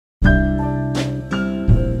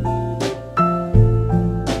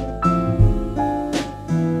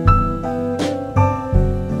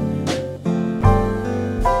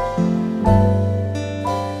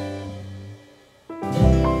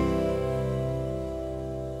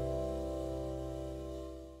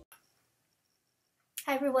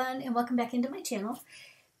Hi everyone, and welcome back into my channel.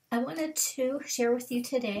 I wanted to share with you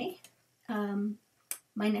today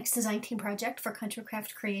my next design team project for Country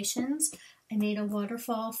Craft Creations. I made a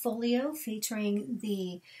waterfall folio featuring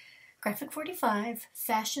the G45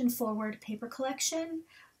 Fashion Forward paper collection.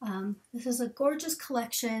 This is a gorgeous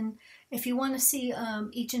collection. If you want to see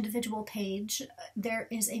each individual page, there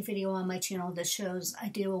is a video on my channel that shows I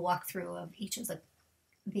do a walkthrough of each of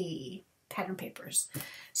the pattern papers.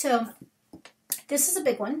 So this is a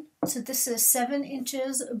big one. So this is 7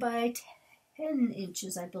 inches by 10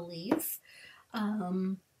 inches, I believe.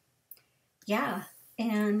 Yeah,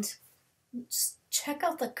 and just check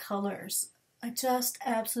out the colors. I just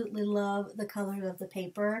absolutely love the colors of the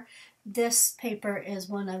paper. This paper is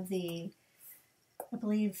one of the, I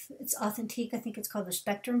believe it's Authentique. I think it's called the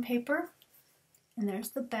Spectrum paper. And there's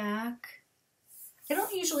the back. I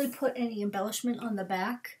don't usually put any embellishment on the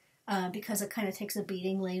back. Because it kind of takes a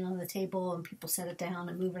beating laying on the table and people set it down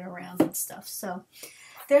and move it around and stuff. So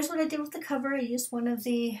there's what I did with the cover. I used one of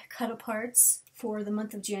the cut-aparts for the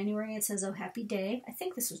month of January. It says, "Oh, happy day." I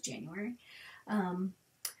think this was January. I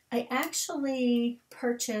actually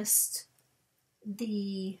purchased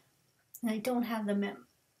and I don't have them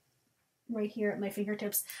right here at my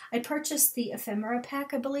fingertips. I purchased the ephemera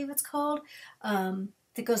pack, I believe it's called,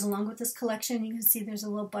 that goes along with this collection. You can see there's a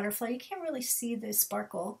little butterfly. You can't really see the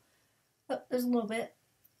sparkle. Oh, there's a little bit.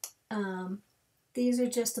 These are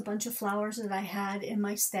just a bunch of flowers that I had in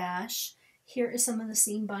my stash. Here is some of the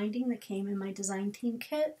seam binding that came in my design team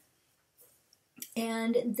kit.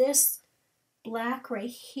 And this black right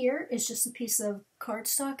here is just a piece of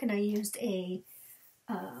cardstock, and I used a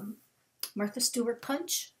Martha Stewart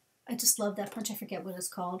punch. I just love that punch. I forget what it's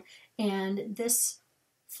called. And this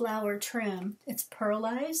flower trim, it's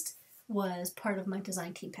pearlized, was part of my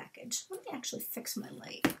design team package. Let me actually fix my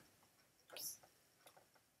light.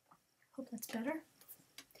 Hope that's better.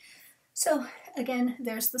 So again,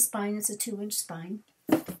 there's the spine. It's a 2-inch spine.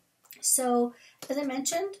 So as I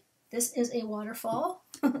mentioned, this is a waterfall.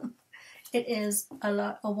 It is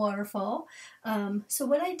a waterfall. So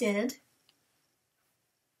what I did,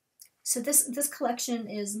 so this collection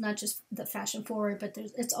is not just the fashion forward, but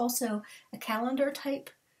it's also a calendar type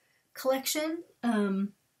collection.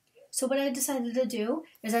 So what I decided to do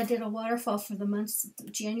is I did a waterfall for the months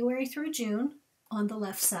of January through June on the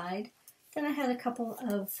left side. Then I had a couple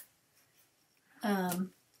of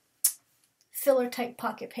filler type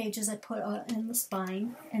pocket pages I put in the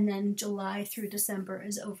spine, and then July through December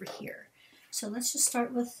is over here. So let's just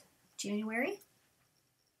start with January.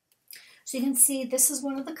 So you can see this is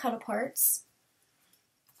one of the cut aparts.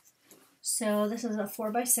 So this is a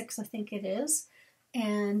 4x6, I think it is,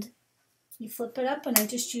 and you flip it up, and I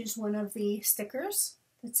just used one of the stickers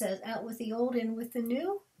that says "Out with the old, in with the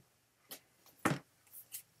new."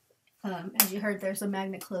 As you heard, there's a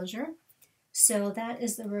magnet closure. So that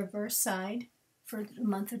is the reverse side for the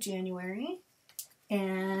month of January.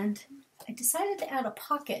 And I decided to add a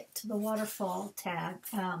pocket to the waterfall tag,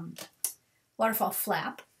 waterfall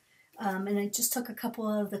flap. And I just took a couple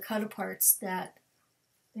of the cut aparts that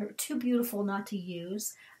they were too beautiful not to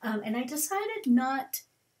use. And I decided not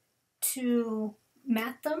to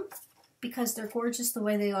mat them because they're gorgeous the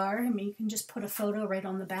way they are. I mean, you can just put a photo right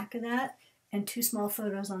on the back of that, and 2 small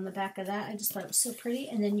photos on the back of that. I just thought it was so pretty,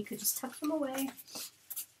 and then you could just tuck them away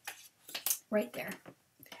right there.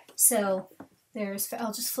 So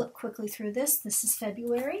I'll just flip quickly through this. This is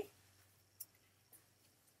February.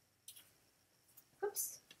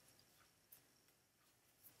 Oops.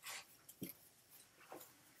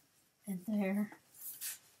 And there,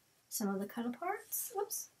 some of the cut aparts.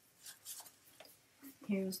 Oops.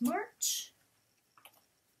 Here's March.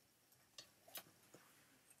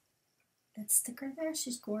 That sticker there,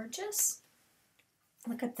 she's gorgeous.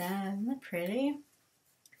 Look at that, isn't that pretty?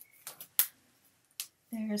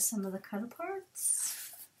 There's some of the cut aparts.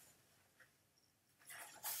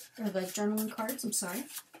 Or the journaling cards, I'm sorry.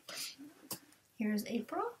 Here's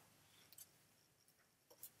April.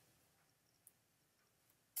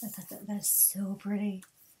 I thought that's so pretty.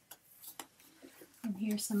 And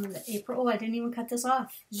here's some of the April. Oh, I didn't even cut this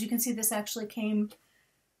off. As you can see, this actually came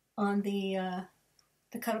on the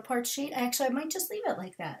cut apart sheet. I might just leave it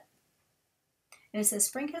like that. And it says,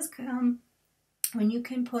 "Spring has come when you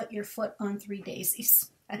can put your foot on 3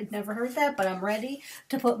 daisies." I had never heard that, but I'm ready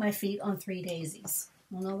to put my feet on 3 daisies.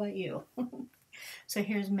 I don't know about you. So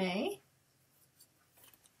here's May.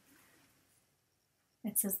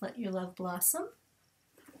 It says, "Let your love blossom."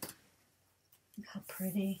 Look how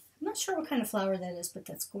pretty. I'm not sure what kind of flower that is, but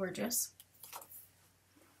that's gorgeous.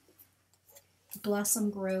 Blossom,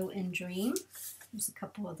 grow, and dream. There's a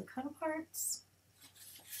couple of the cut aparts.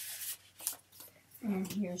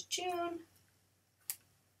 And here's June.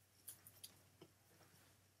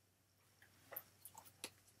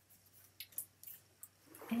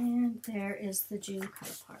 And there is the June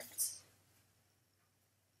color parts.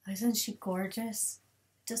 Isn't she gorgeous?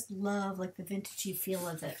 Just love like the vintagey feel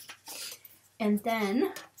of it. And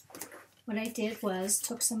then what I did was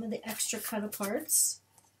took some of the extra cut aparts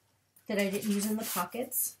that I didn't use in the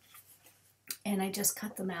pockets, and I just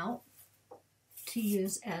cut them out to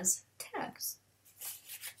use as tags.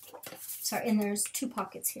 Sorry, and there's 2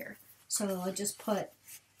 pockets here. So I just put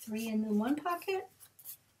 3 in the one pocket.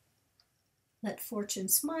 Let Fortune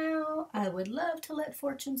smile. I would love to let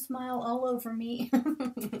Fortune smile all over me.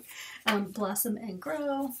 Blossom and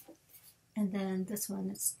grow. And then this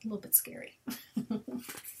one is a little bit scary.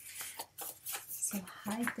 So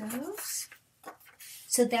hide those.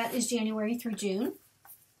 So that is January through June.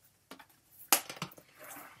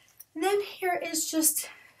 And then here is just,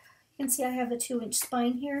 you can see I have a 2-inch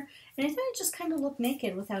spine here. And I thought it just kind of looked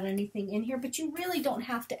naked without anything in here, but you really don't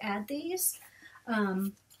have to add these.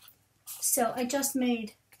 So I just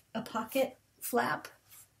made a pocket flap,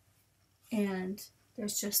 and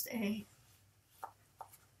there's just a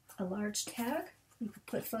large tag. You could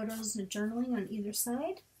put photos and journaling on either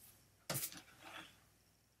side.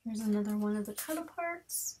 Here's another one of the cut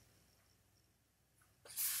aparts.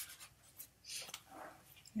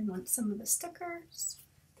 And want some of the stickers.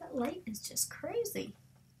 That light is just crazy.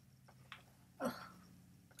 Ugh.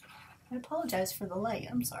 I apologize for the light,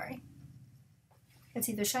 I'm sorry. It's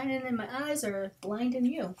either shining in my eyes or blinding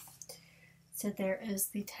you. So there is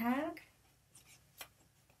the tag.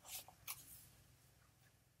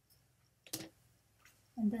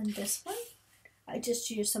 And then this one, I just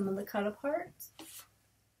used some of the cut aparts.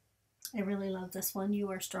 I really love this one, You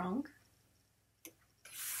Are Strong.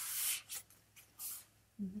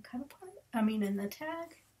 In the cut apart, in the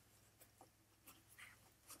tag.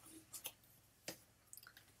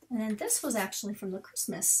 And then this was actually from the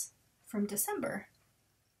Christmas, from December.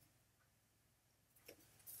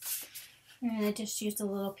 And I just used a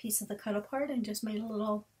little piece of the cut apart and just made a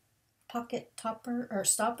little pocket topper or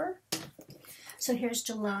stopper. So here's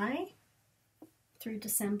July through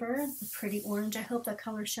December, the pretty orange. I hope that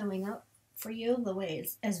color's showing up for you the way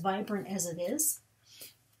it's as vibrant as it is.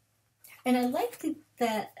 And I like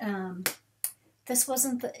that this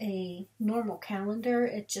wasn't a normal calendar.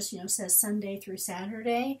 It just, says Sunday through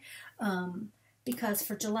Saturday. Because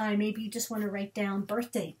for July, maybe you just want to write down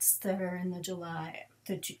birth dates that are in the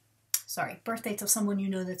birth dates of someone you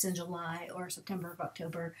know that's in July or September or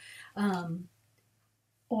October,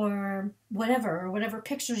 or whatever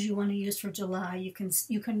pictures you want to use for July.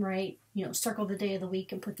 You can write, circle the day of the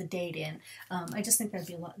week and put the date in. I just think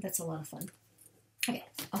that's a lot of fun. Okay,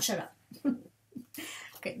 I'll shut up.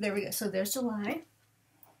 Okay, there we go. So there's July.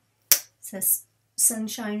 It says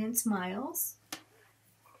Sunshine and Smiles.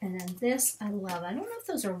 And then this I love. I don't know if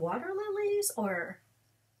those are water lilies or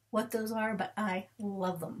what those are, but I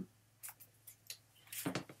love them.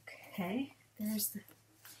 Okay, there's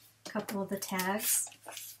a couple of the tags.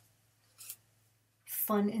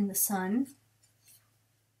 Fun in the Sun.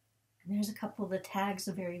 And there's a couple of the tags,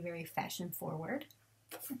 very, very fashion forward.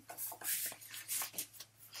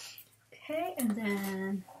 Okay, and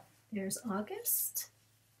then there's August.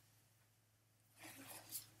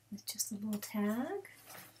 It's just a little tag.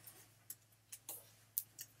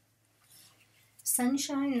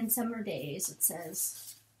 Sunshine and Summer Days, it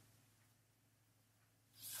says.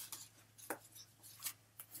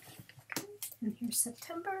 Okay. And here's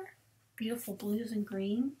September. Beautiful blues and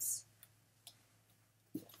greens.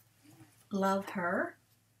 Love Her.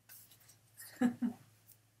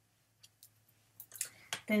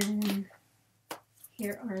 Then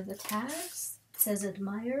here are the tags. It says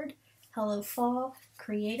Admired, Hello Fall,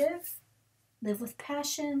 Creative, Live with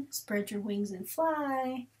Passion, Spread Your Wings and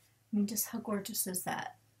Fly. Just how gorgeous is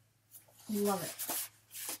that? Love it.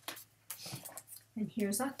 And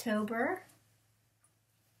here's October.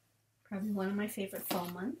 Probably one of my favorite fall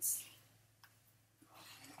months.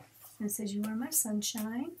 And it says You Are My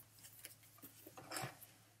Sunshine.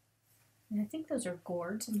 And I think those are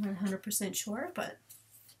gourds. I'm not 100% sure, but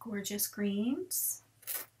gorgeous greens.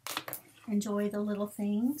 Enjoy the little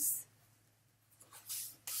things.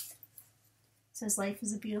 It says Life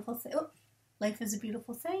is a Beautiful Thing. Oh, Life is a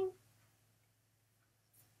Beautiful Thing.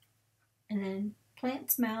 And then Plant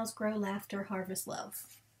Smiles, Grow Laughter, Harvest Love.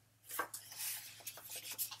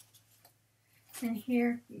 And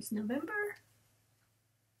here is November.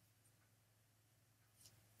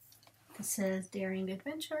 It says Daring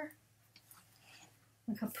Adventure.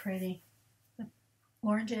 Look how pretty. The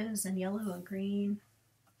oranges and yellow and green.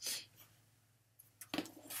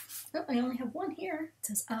 Oh, I only have one here. It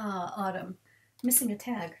says, autumn. Missing a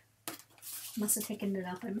tag. Must have taken it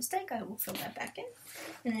out by mistake. I will fill that back in.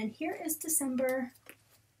 And then here is December.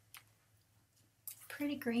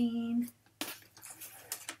 Pretty green.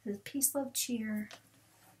 There's peace, love, cheer.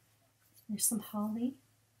 There's some holly.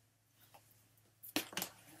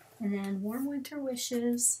 And then warm winter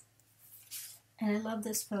wishes. And I love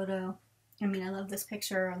this photo. I mean, I love this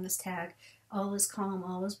picture on this tag. All is calm,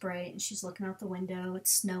 all is bright, and she's looking out the window.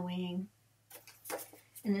 It's snowing.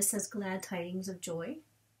 And this says glad tidings of joy.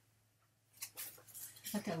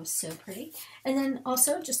 I thought that was so pretty. And then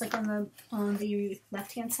also, just like on the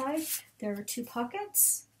left-hand side, there are 2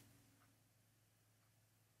 pockets.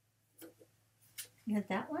 You have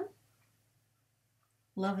that one.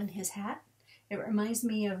 Loving his hat. It reminds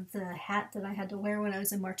me of the hat that I had to wear when I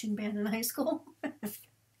was in marching band in high school.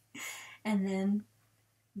 And then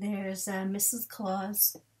there's Mrs.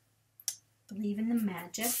 Claus, believe in the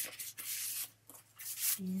magic.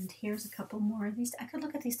 And here's a couple more of these. I could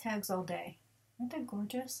look at these tags all day. Aren't they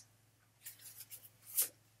gorgeous?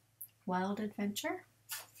 Wild adventure.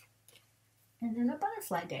 And then a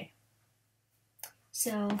butterfly day.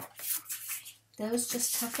 So those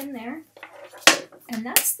just tuck in there. And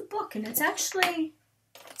that's the book. And it's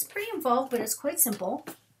pretty involved, but it's quite simple.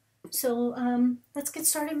 So let's get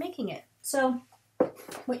started making it. So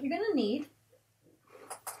what you're going to need,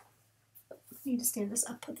 I need to stand this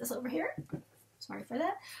up, put this over here. Sorry for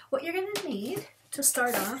that. What you're going to need to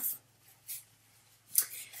start off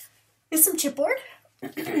is some chipboard.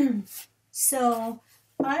 So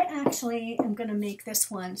I actually am going to make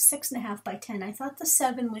this one 6.5 by 10. I thought the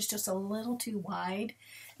 7 was just a little too wide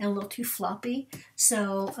and a little too floppy.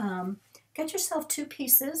 So get yourself 2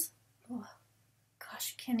 pieces. Oh,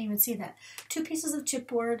 gosh, you can't even see that. 2 pieces of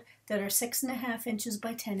chipboard that are 6.5 inches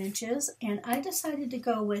by 10 inches. And I decided to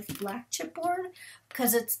go with black chipboard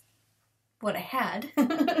because it's what I had,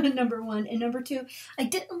 number 1. And number 2, I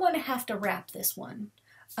didn't want to have to wrap this one.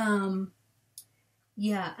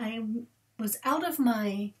 Yeah, I was out of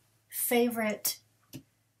my favorite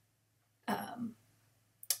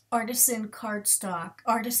artisan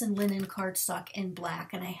linen cardstock in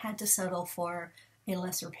black, and I had to settle for a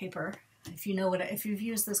lesser paper. If you've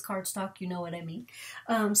used this cardstock, you know what I mean.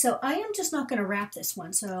 So I am just not going to wrap this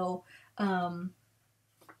one. So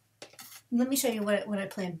let me show you what I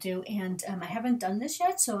plan to do. And I haven't done this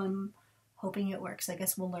yet, so I'm hoping it works. I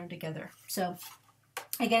guess we'll learn together. So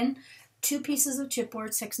again, 2 pieces of chipboard,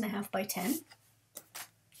 6.5 by 10.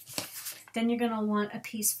 Then you're going to want a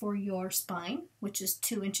piece for your spine, which is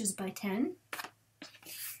 2 inches by 10.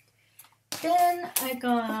 Then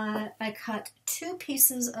I cut 2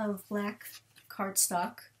 pieces of black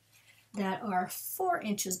cardstock that are 4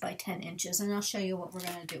 inches by 10 inches, and I'll show you what we're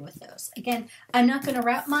going to do with those. Again, I'm not going to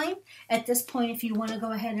wrap mine. At this point, if you want to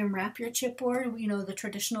go ahead and wrap your chipboard, you know, the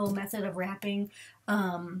traditional method of wrapping,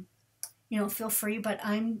 you know, feel free, but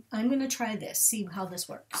I'm going to try this, see how this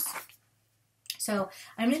works. So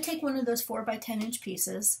I'm going to take one of those 4 by 10 inch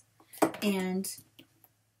pieces and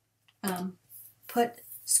put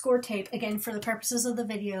Scor tape. Again, for the purposes of the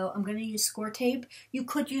video, I'm going to use Scor tape. You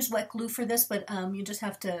could use wet glue for this, but you just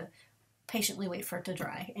have to patiently wait for it to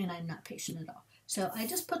dry, and I'm not patient at all. So I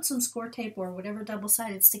just put some Scor tape or whatever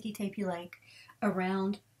double-sided sticky tape you like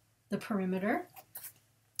around the perimeter.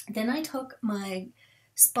 Then I took my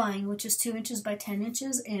spine, which is 2 inches by 10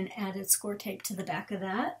 inches, and added Scor tape to the back of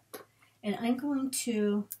that. And I'm going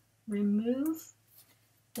to remove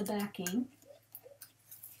the backing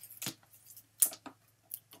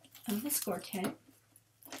of the Scor tape.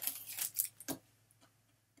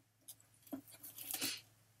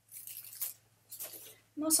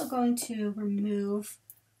 I'm also going to remove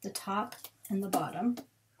the top and the bottom.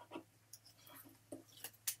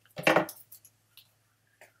 Okay,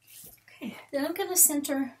 then I'm going to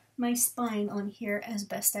center my spine on here as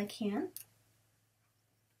best I can.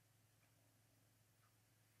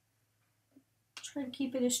 Try to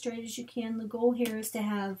keep it as straight as you can. The goal here is to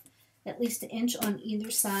have at least 1 inch on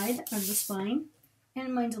either side of the spine.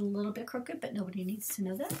 And mine's a little bit crooked, but nobody needs to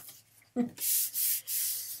know that.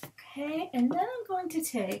 Okay, and then I'm going to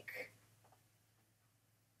take,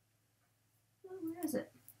 where is it?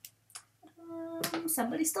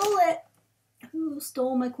 Somebody stole it. Who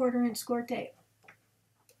stole my 1/4 inch Scor tape?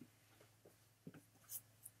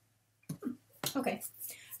 Okay,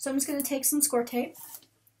 so I'm just going to take some Scor tape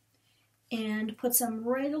and put some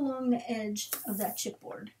right along the edge of that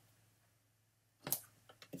chipboard.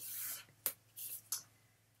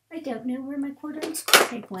 I don't know where my 1/4 inch Scor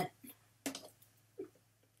tape went.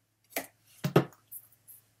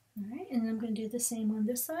 Alright, and then I'm going to do the same on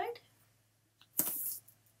this side.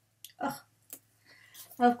 Oh,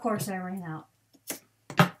 Of course I ran out.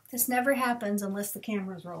 This never happens unless the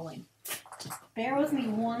camera's rolling. Bear with me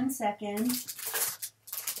 1 second.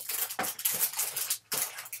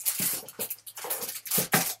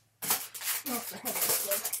 Oh, for heaven's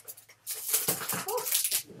sake. Oh.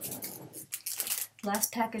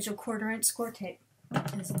 Last package of 1/4" Scor tape.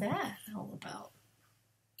 What is that all about?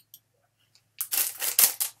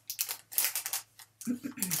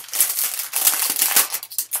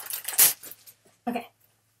 Okay,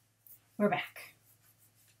 we're back.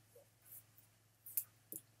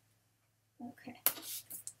 Okay.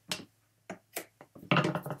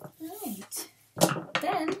 Alright.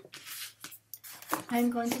 Then I'm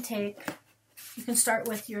going to take, you can start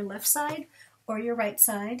with your left side or your right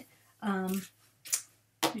side, your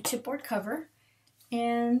chipboard cover,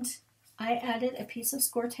 and I added a piece of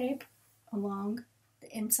Scor tape along the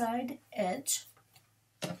inside edge.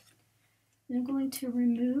 I'm going to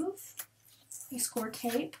remove the Scor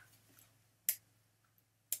tape.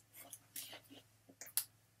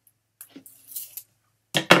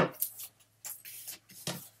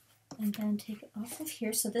 And then take it off of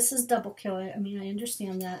here. So this is double kill. I mean, I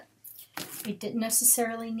understand that I didn't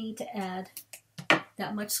necessarily need to add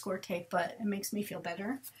that much Scor tape, but it makes me feel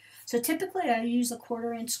better. So typically I use a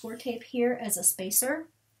 1/4" Scor tape here as a spacer.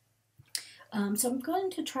 So I'm going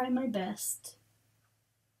to try my best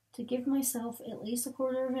to give myself at least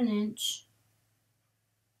 1/4 inch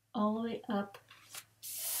all the way up.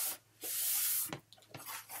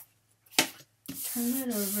 Turn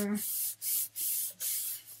it over.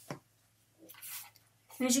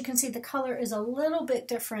 And as you can see, the color is a little bit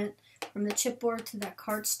different from the chipboard to that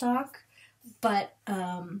cardstock, but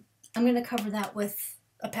I'm going to cover that with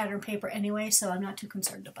a pattern paper anyway, so I'm not too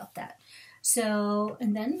concerned about that. So,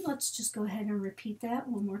 and then let's just go ahead and repeat that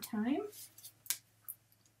one more time.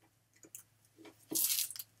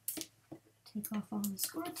 Take off all the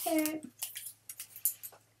Scor tape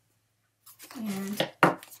and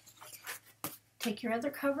take your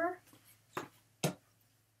other cover.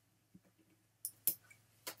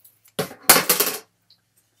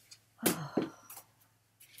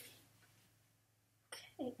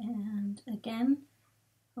 Okay, and again,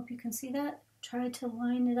 hope you can see that. Try to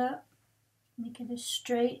line it up, make it as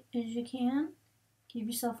straight as you can. Give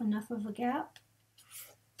yourself enough of a gap.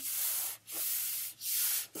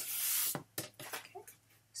 Okay,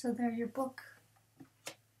 so there your book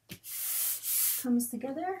comes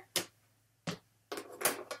together.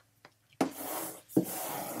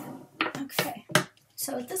 Okay,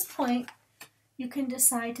 so at this point, you can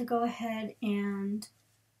decide to go ahead and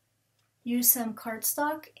use some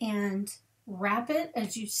cardstock and wrap it.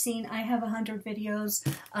 As you've seen, I have 100 videos.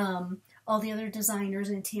 All the other designers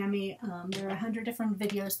and Tammy, there are 100 different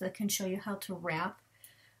videos that can show you how to wrap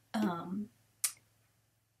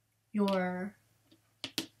your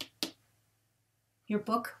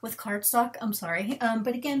book with cardstock. I'm sorry.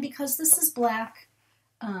 But again, because this is black,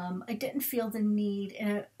 I didn't feel the need,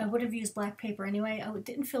 and I would have used black paper anyway, I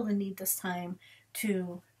didn't feel the need this time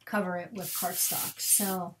to cover it with cardstock.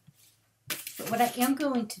 So, but what I am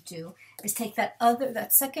going to do is take that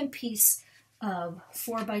second piece of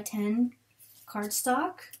 4x10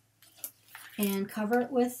 cardstock and cover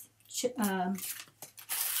it with,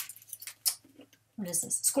 what is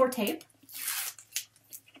this? Scor tape.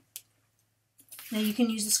 Now you can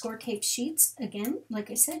use the Scor tape sheets. Again,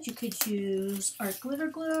 like I said, you could use art glitter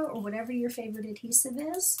glue or whatever your favorite adhesive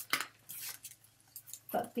is.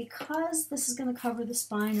 But because this is going to cover the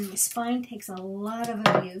spine, and the spine takes a lot of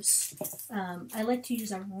abuse, I like to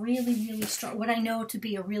use a really, really strong, what I know to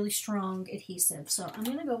be a really strong adhesive. So I'm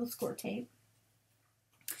going to go with Scor tape.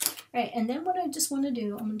 All right, and then what I just want to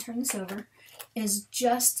do, I'm going to turn this over, is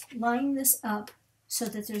just line this up so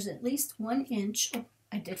that there's at least 1 inch. Oh,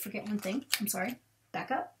 I did forget one thing. I'm sorry.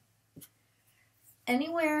 Back up.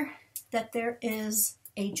 Anywhere that there is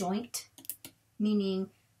a joint, meaning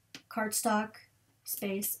cardstock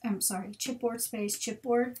space, chipboard space,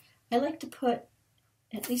 chipboard, I like to put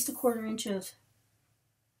at least 1/4 inch of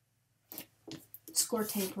Scor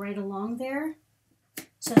tape right along there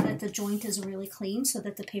so that the joint is really clean, so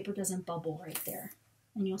that the paper doesn't bubble right there.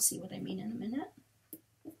 And you'll see what I mean in a minute.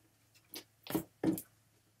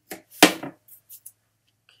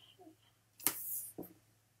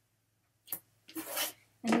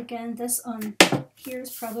 And again, this on here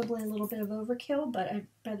is probably a little bit of overkill, but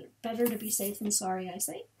better to be safe than sorry, I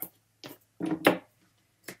say.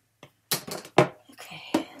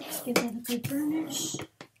 Okay, let's give that a good burnish.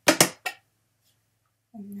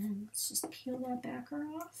 And then let's just peel that backer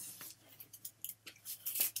off.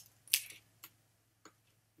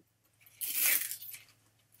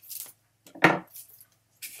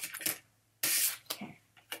 Okay,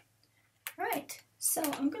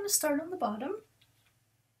 I'm going to start on the bottom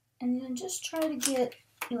and then just try to get,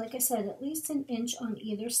 like I said, at least an inch on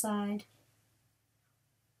either side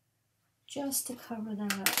just to cover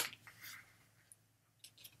that up.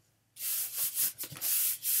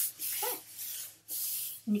 Okay.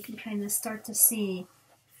 And you can kind of start to see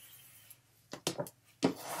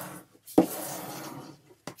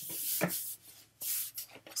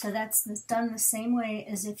so that's done the same way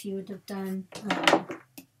as if you would have done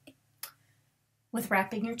with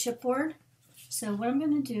wrapping your chipboard. So what I'm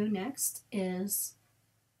going to do next is,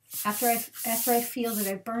 after I feel that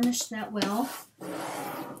I burnished that well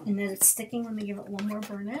and that it's sticking, let me give it one more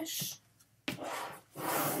burnish.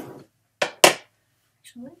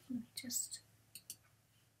 Actually, let me just,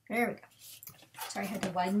 there we go. Sorry, I had to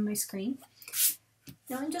widen my screen.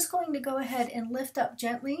 Now I'm just going to go ahead and lift up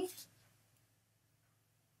gently.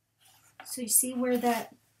 So you see where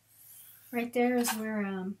that, right there is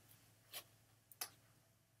where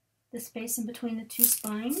the space in between the two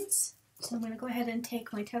spines. So I'm going to go ahead and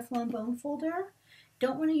take my Teflon bone folder.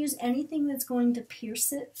 Don't want to use anything that's going to pierce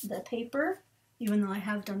the paper, even though I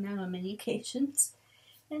have done that on many occasions.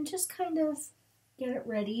 And just kind of get it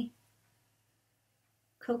ready.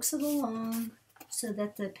 Coax it along so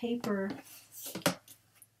that the paper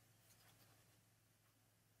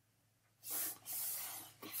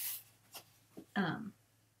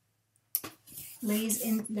lays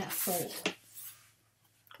in that fold.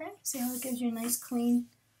 Okay, see how it gives you a nice clean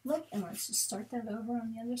look? And let's just start that over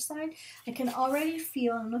on the other side. I can already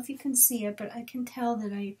feel, I don't know if you can see it, but I can tell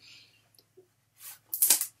that it's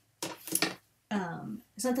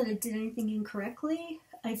not that I did anything incorrectly.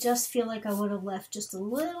 I just feel like I would have left just a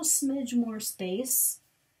little smidge more space.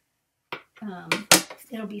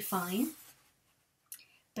 It'll be fine.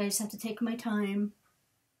 But I just have to take my time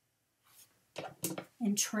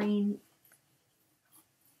and train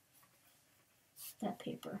that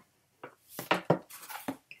paper.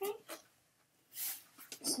 Okay,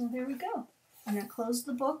 so there we go. I'm going to close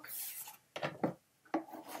the book.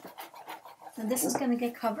 Now this is going to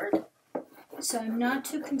get covered, so I'm not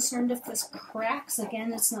too concerned if this cracks.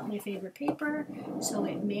 Again, it's not my favorite paper, so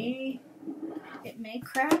it may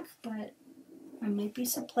crack, but I might be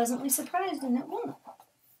so pleasantly surprised and it won't.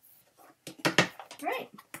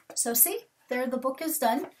 Alright, so see, there the book is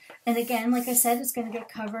done. And again, like I said, it's going to get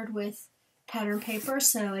covered with pattern paper,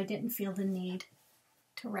 so I didn't feel the need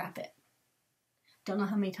to wrap it. Don't know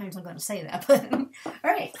how many times I'm going to say that, but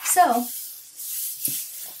alright, so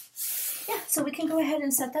yeah, so we can go ahead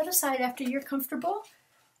and set that aside after you're comfortable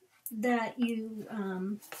that you,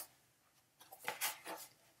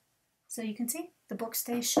 so you can see the book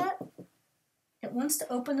stays shut. It wants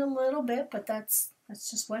to open a little bit, but that's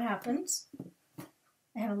just what happens.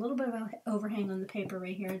 I have a little bit of an overhang on the paper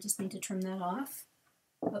right here. I just need to trim that off.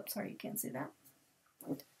 Oops, sorry, you can't see that.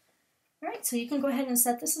 Alright, so you can go ahead and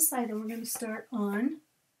set this aside, and we're going to start on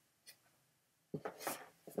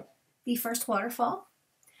the first waterfall.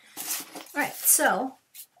 Alright, so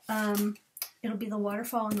it'll be the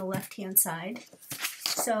waterfall on the left-hand side.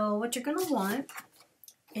 So what you're going to want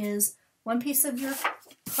is one piece of your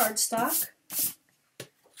cardstock,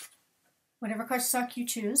 whatever cardstock you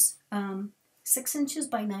choose, 6 inches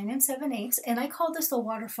by 9 7/8, and I call this the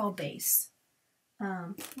waterfall base.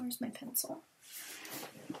 Where's my pencil?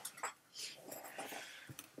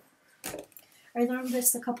 I learned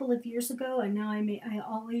this a couple of years ago, and now I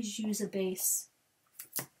always use a base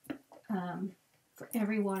for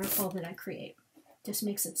every waterfall that I create. Just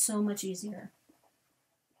makes it so much easier.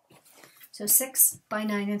 So 6 by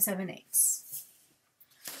 9 7/8.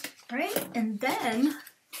 All right, and then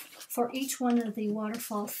for each one of the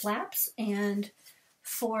waterfall flaps, and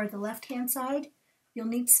for the left-hand side, you'll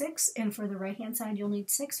need 6, and for the right-hand side, you'll need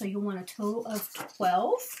 6, so you'll want a total of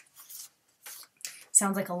 12.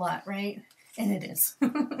 Sounds like a lot, right? And it is.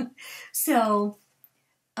 So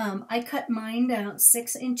I cut mine down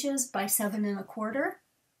 6 inches by 7 1/4.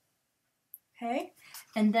 Okay,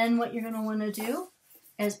 and then what you're going to want to do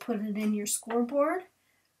is put it in your scoreboard.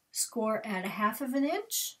 Score at 1/2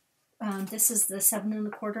 inch. This is the 7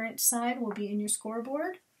 1/4 inch side will be in your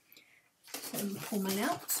scoreboard. Let me pull mine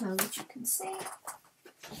out so that you can see.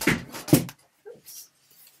 Oops.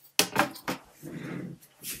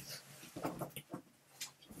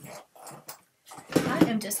 I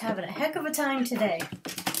am just having a heck of a time today.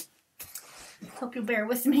 Hope you'll bear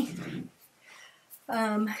with me.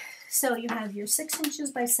 So you have your 6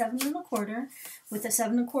 inches by 7 1/4 with the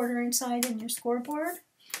 7 1/4 inch side in your scoreboard.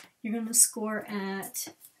 You're going to score at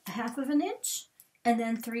 1/2 inch and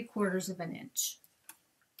then 3/4 inch.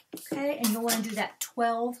 Okay, and you'll want to do that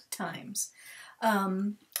 12 times.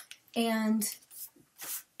 And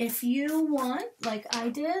If you want, like I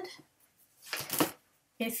did,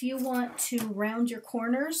 if you want to round your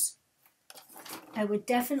corners, I would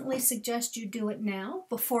definitely suggest you do it now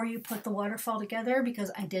before you put the waterfall together,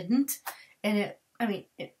 because I didn't. And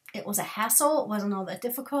it was a hassle. It wasn't all that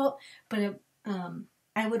difficult, but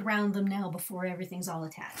I would round them now before everything's all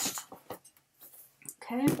attached.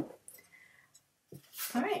 Okay.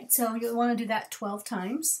 All right, so you'll want to do that 12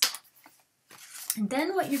 times. And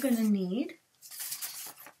then what you're going to need,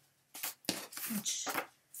 which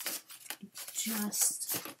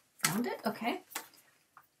just found it, okay,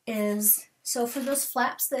 is, so for those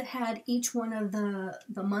flaps that had each one of the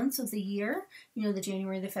months of the year, you know, the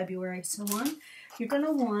January, the February, so on, you're going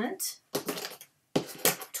to want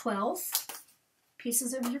 12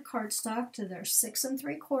 pieces of your cardstock. So they're 6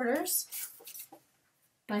 3/4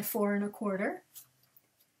 by 4 1/4.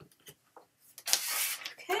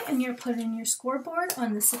 Okay, and you're putting your scoreboard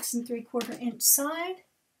on the 6 3/4 inch side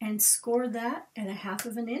and score that at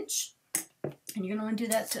 1/2 inch. And you're going to want to do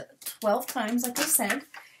that 12 times, like I said.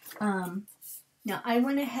 Now, I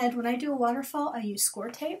went ahead, when I do a waterfall, I use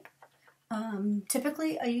Scor tape.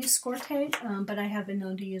 Typically, I use Scor tape, but I have been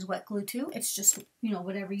known to use wet glue too. It's just, you know,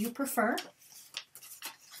 whatever you prefer.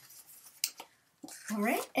 All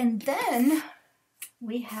right, and then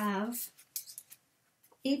we have,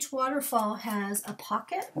 each waterfall has a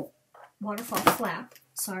pocket, waterfall flap,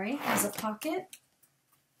 sorry, has a pocket.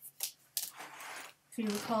 If you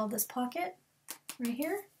recall this pocket right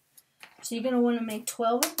here. So you're going to want to make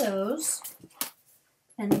 12 of those,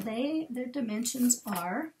 and their dimensions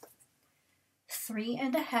are 3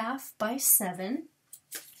 1/2 by 7,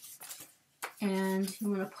 and you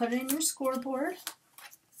want to put it in your scoreboard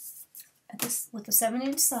at this, with the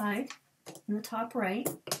 7-inch side in the top right.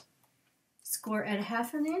 Score at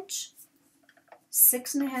 1/2 inch,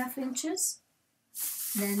 6 1/2 inches,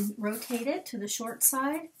 then rotate it to the short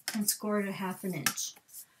side and score at 1/2 inch.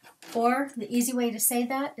 Or the easy way to say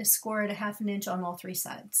that is score at 1/2 inch on all 3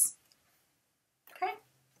 sides. Okay?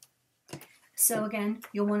 So again,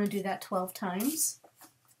 you'll want to do that 12 times.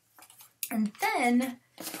 And then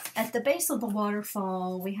at the base of the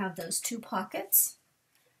waterfall, we have those 2 pockets.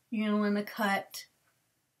 You're going to want to cut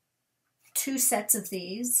 2 sets of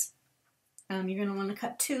these. You're going to want to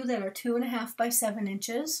cut 2 that are 2 1/2 by 7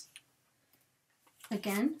 inches.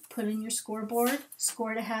 Again, put in your scoreboard,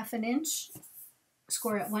 score at 1/2 inch,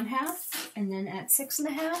 score at 1/2, and then at 6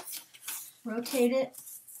 1/2, rotate it,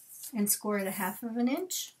 and score at 1/2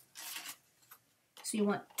 inch. So you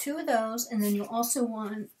want 2 of those, and then you also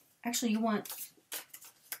want, actually you'll want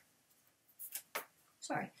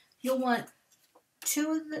you want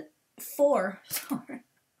 4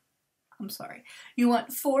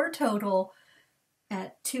 total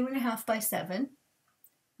at 2 1/2 by 7.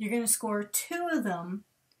 You're going to score 2 of them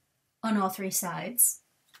on all 3 sides.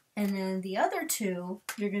 And then the other 2,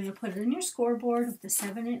 you're going to put it in your scoreboard with the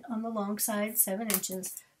 7 on the long side, 7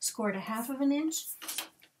 inches, score at 1/2 inch,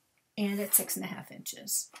 and at 6 1/2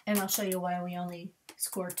 inches. And I'll show you why we only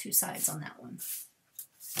scored 2 sides on that one.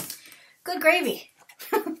 Good gravy.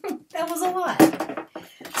 That was a lot.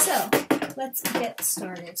 So let's get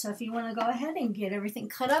started. So if you want to go ahead and get everything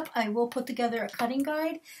cut up, I will put together a cutting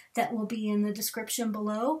guide that will be in the description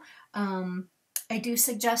below. I do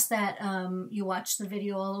suggest that you watch the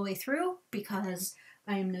video all the way through, because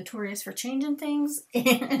I am notorious for changing things,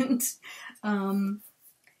 and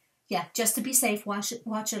yeah, just to be safe, watch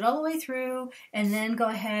it all the way through, and then go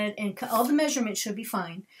ahead and cut. All the measurements should be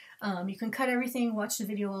fine. You can cut everything, watch the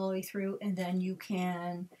video all the way through, and then you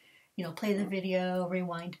can, you know, play the video,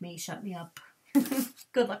 rewind me, shut me up.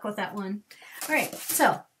 Good luck with that one. All right,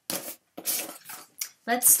 so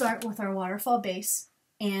let's start with our waterfall base.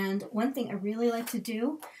 And one thing I really like to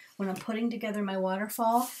do when I'm putting together my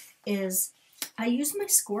waterfall is I use my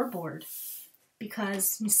scoreboard,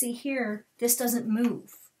 because you see here, this doesn't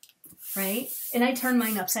move, right? And I turn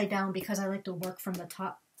mine upside down because I like to work from the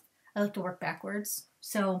top. I like to work backwards.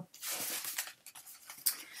 So,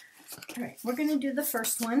 all right, we're going to do the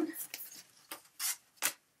first one.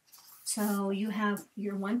 So you have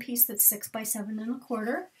your one piece that's 6 by 7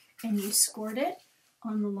 1/4, and you scored it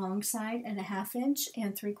on the long side at 1/2 inch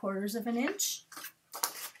and 3/4 inch.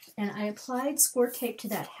 And I applied Scor tape to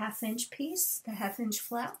that 1/2 inch piece, the 1/2 inch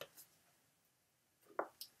flap. I'm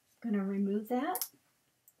going to remove that.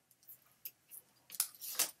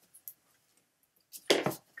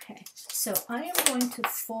 Okay, so I am going to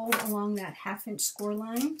fold along that 1/2 inch score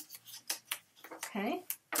line. Okay,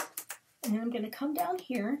 and then I'm going to come down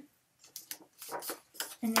here.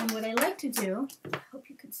 And then what I like to do, I hope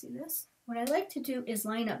you can see this. What I like to do is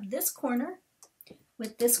line up this corner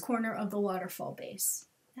with this corner of the waterfall base.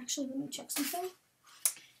 Actually, let me check something.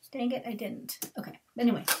 Dang it, I didn't. Okay,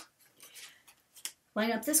 anyway.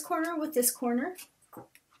 Line up this corner with this corner.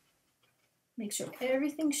 Make sure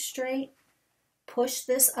everything's straight. Push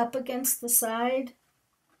this up against the side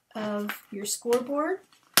of your scoreboard.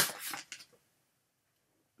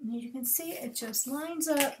 And you can see it just lines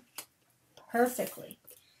up perfectly.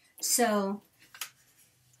 So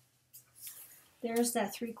there's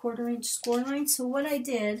that 3/4 inch score line. So what I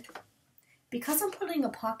did, because I'm putting a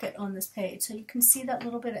pocket on this page, so you can see that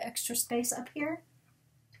little bit of extra space up here.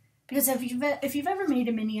 Because if you've ever made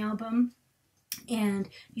a mini album and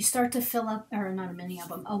you start to fill up, or not a mini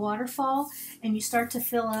album, a waterfall, and you start to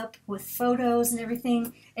fill up with photos and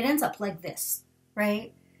everything, it ends up like this,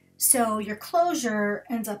 right? So your closure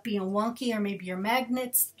ends up being wonky, or maybe your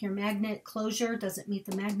magnet closure doesn't meet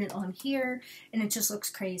the magnet on here, and it just looks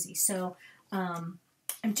crazy. So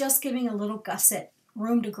I'm just giving a little gusset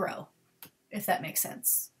room to grow, if that makes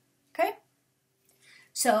sense. Okay?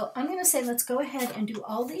 So I'm going to say let's go ahead and do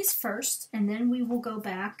all these first, and then we will go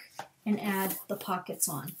back and add the pockets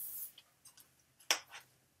on.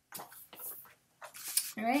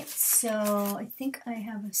 All right, so I think I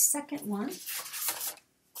have a second one.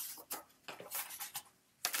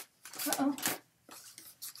 Uh-oh.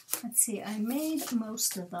 Let's see, I made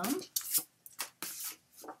most of them.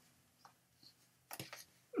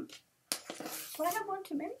 Do I have one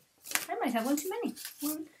too many? I might have one too many.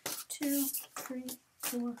 1, 2, 3,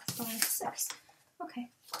 4, 5, 6. Okay.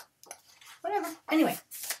 Whatever. Anyway,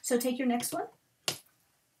 so take your next one.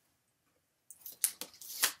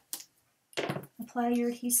 Apply your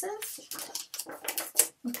adhesive.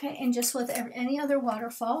 Okay, and just with any other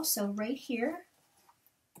waterfall, so right here,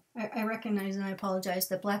 I recognize and I apologize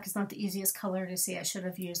that black is not the easiest color to see. I should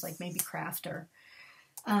have used like maybe craft or...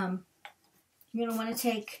 you're going to want to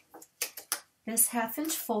take this 1/2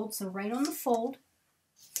 inch fold, so right on the fold,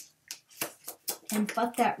 and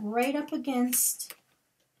butt that right up against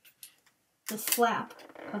the flap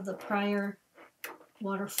of the prior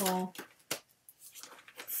waterfall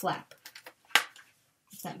flap,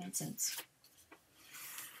 if that made sense.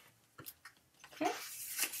 Okay.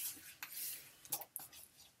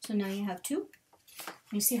 So now you have two.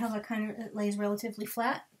 You see how that it lays relatively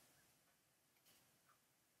flat?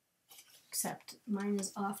 Except mine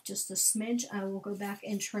is off just a smidge. I will go back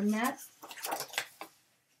and trim that.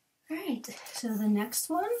 All right, so the next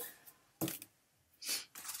one.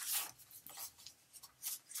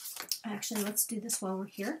 Actually, let's do this while we're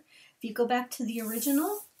here. If you go back to the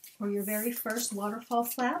original, or your very first waterfall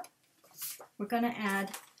flap, we're going to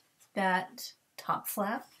add that top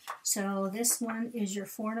flap. So this one is your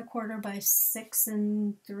 4 1/4 by 6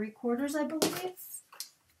 3/4, I believe.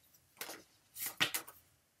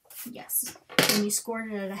 Yes, and you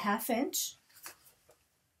scored it at a 1/2 inch.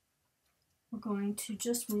 We're going to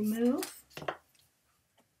just remove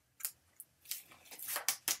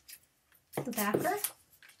the backer,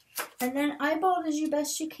 and then eyeball it as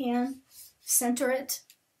best you can. Center it.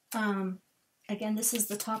 Again, this is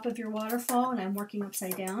the top of your waterfall, and I'm working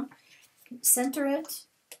upside down. Center it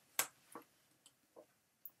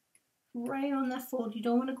right on that fold. You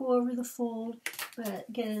don't want to go over the fold,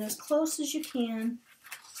 but get it as close as you can.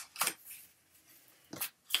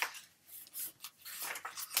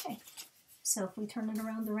 Okay, so if we turn it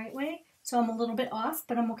around the right way, so I'm a little bit off,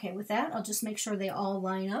 but I'm okay with that. I'll just make sure they all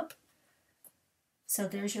line up. So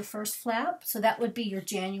there's your first flap. So that would be your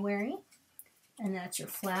January, and that's your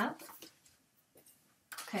flap.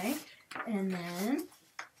 Okay, and then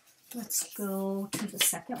let's go to the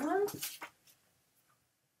second one.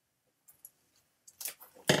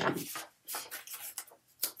 Alright.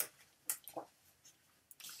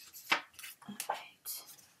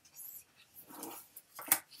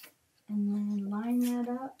 And then line that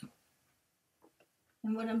up.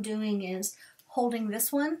 And what I'm doing is holding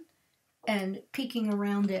this one and peeking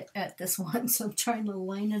around it at this one. So I'm trying to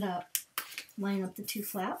line it up. Line up the two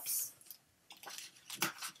flaps.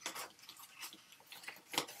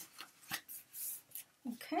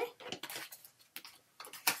 Okay.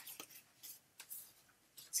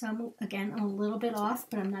 So I'm a little bit off,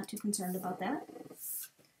 but I'm not too concerned about that.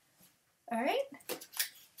 All right.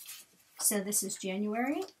 So this is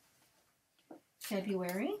January,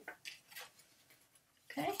 February.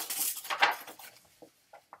 Okay.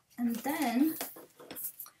 And then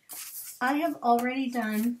I have already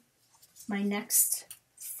done my next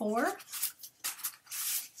 4.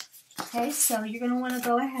 Okay, so you're going to want to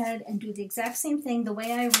go ahead and do the exact same thing. The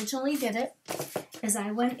way I originally did it is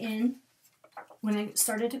I went in, when I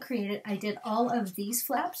started to create it, I did all of these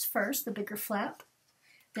flaps first, the bigger flap.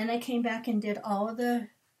 Then I came back and did all of the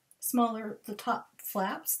top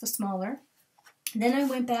flaps, the smaller. Then I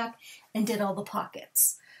went back and did all the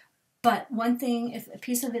pockets. But one thing, a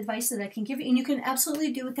piece of advice that I can give you, and you can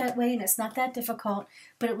absolutely do it that way, and it's not that difficult,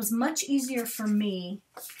 but it was much easier for me.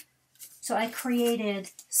 So I created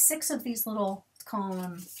 6 of these little, let's call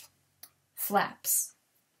them flaps,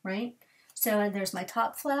 right? So there's my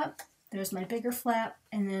top flap, there's my bigger flap,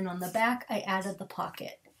 and then on the back I added the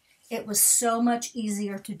pocket. It was so much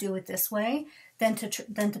easier to do it this way than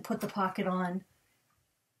to put the pocket on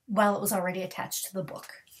while it was already attached to the book.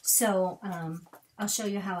 So I'll show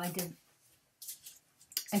you how I do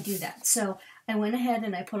that. So I went ahead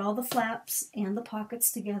and I put all the flaps and the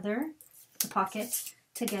pockets together,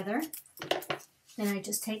 Then I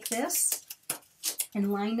just take this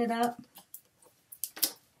and line it up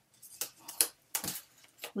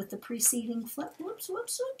with the preceding flap. Whoops,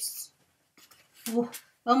 whoops, whoops. Oh,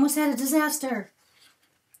 almost had a disaster.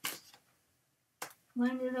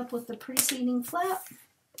 Line it up with the preceding flap.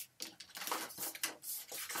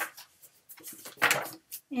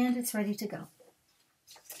 And it's ready to go.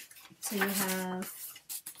 So you have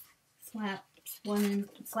flap 1,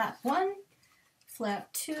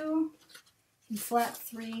 flap 2, and flap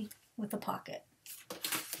 3 with a pocket.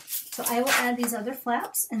 So I will add these other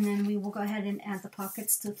flaps, and then we will go ahead and add the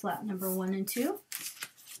pockets to flap number 1 and 2.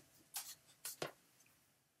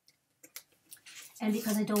 And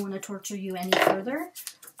because I don't want to torture you any further,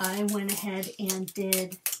 I went ahead and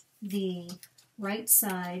did the right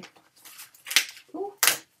side. Ooh,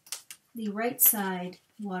 the right side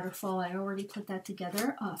waterfall. I already put that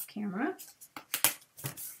together off camera.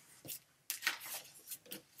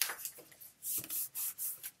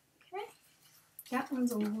 Okay, that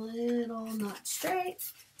one's a little not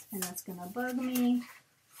straight, and that's gonna bug me.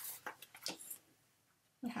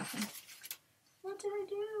 What happened? What did I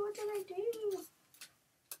do? What did I do?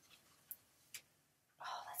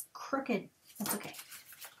 Oh, that's crooked. That's okay.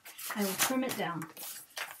 I will trim it down.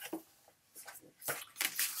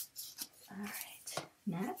 All right,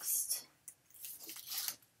 next.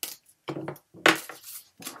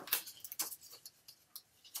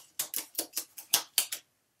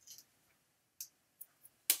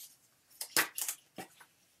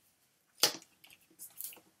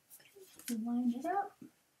 Okay, line it up.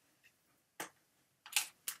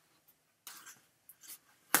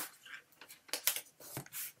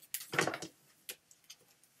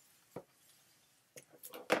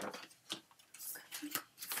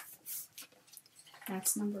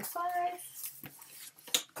 That's number 5.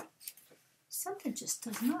 Something just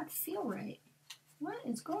does not feel right. What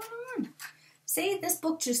is going on? See, this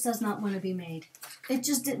book just does not want to be made. It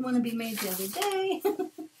just didn't want to be made the other day.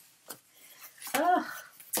 Ugh.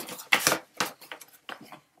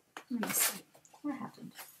 Okay, let me see. What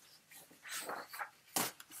happened?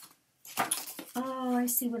 Oh, I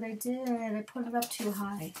see what I did. I put it up too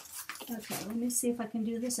high. Okay, let me see if I can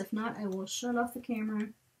do this. If not, I will shut off the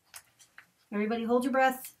camera. Everybody hold your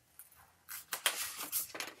breath.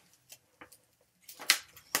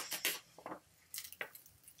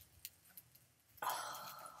 Oh,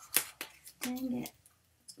 dang it.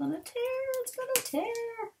 It's gonna tear, it's gonna tear.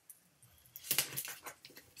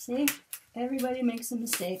 See, everybody makes a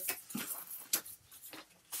mistake.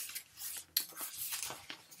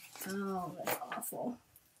 Oh, that's awful.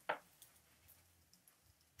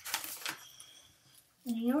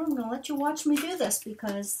 And you know, I'm gonna let you watch me do this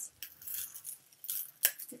because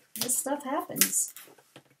this stuff happens.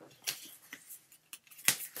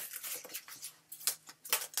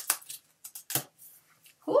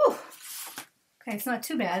 Whew. Okay, it's not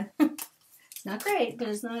too bad. It's not great, but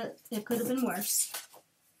it's not, it could have been worse.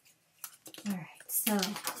 Alright, so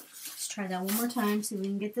let's try that one more time, see if we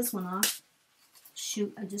can get this one off.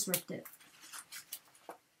 Shoot, I just ripped it.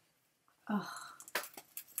 Oh.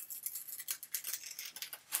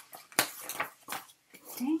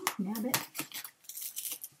 Dang, nabbit.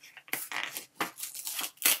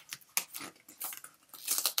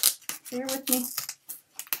 Bear with me.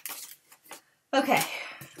 Okay.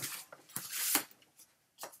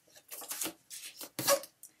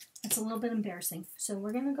 That's a little bit embarrassing. So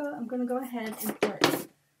I'm gonna go ahead and put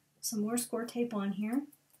some more Scor tape on here.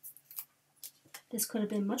 This could have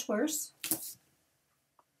been much worse.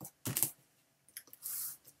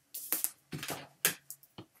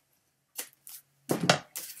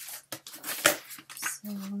 So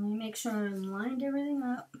let me make sure I lined everything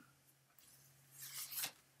up.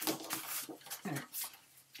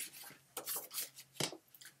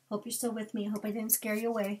 Hope you're still with me. I hope I didn't scare you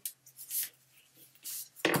away.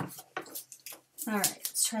 Alright,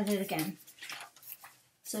 let's try that again.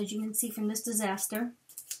 So as you can see from this disaster,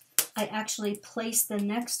 I actually placed the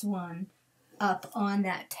next one up on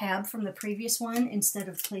that tab from the previous one instead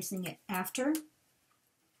of placing it after.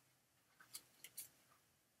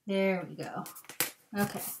 There we go.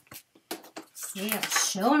 Okay. See, I'm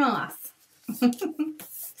showing off.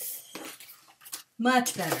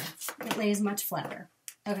 Much better. It lays much flatter.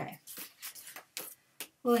 Okay.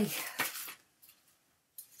 Boy.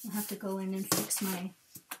 I'll have to go in and fix my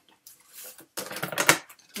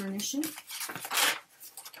garnishing.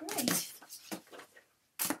 Right.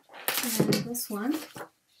 And this one.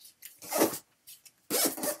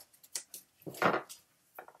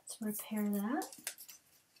 Let's repair that.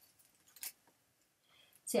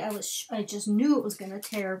 See, I just knew it was going to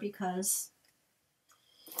tear because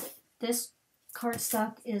this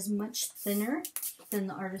cardstock is much thinner than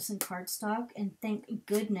the artisan cardstock, and thank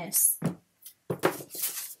goodness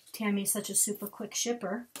Tammy's such a super quick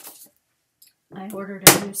shipper. I ordered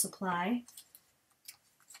a new supply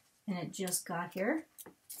and it just got here.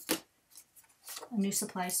 A new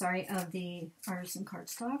supply, sorry, of the artisan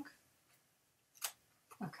cardstock.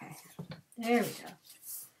 Okay, there we go.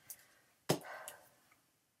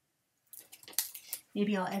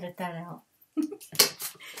 Maybe I'll edit that out.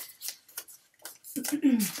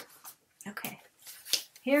 Okay,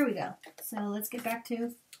 here we go. So let's get back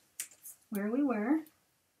to where we were.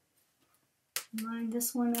 Line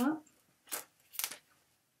this one up.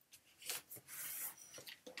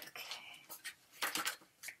 Okay.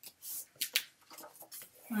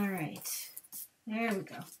 All right, there we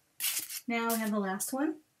go. Now we have the last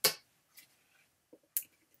one.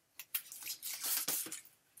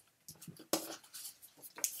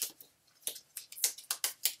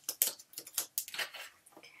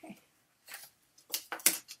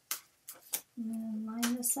 And then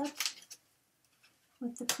line this up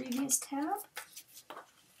with the previous tab.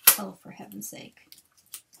 Oh, for heaven's sake.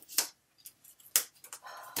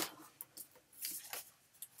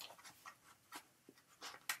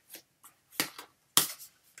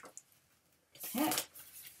 Okay.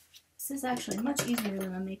 This is actually much easier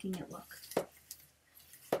than I'm making it look.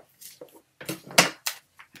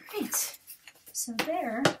 Alright. So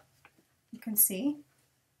there, you can see,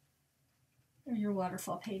 are your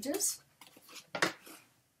waterfall pages.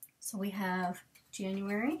 So we have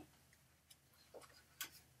January,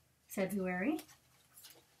 February,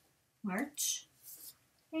 March,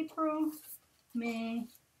 April, May,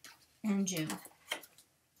 and June.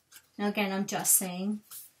 Now again, I'm just saying,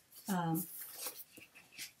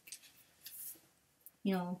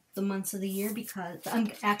 you know, the months of the year because I'm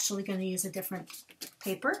actually going to use a different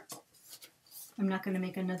paper. I'm not going to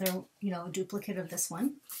make another, you know, duplicate of this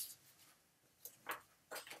one.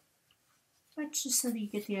 But just so that you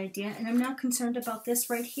get the idea. And I'm not concerned about this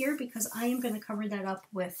right here because I am going to cover that up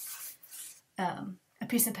with a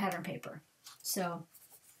piece of pattern paper. So,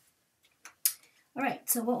 all right.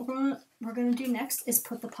 So what we're going to do next is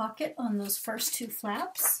put the pocket on those first two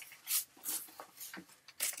flaps.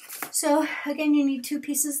 So again, you need two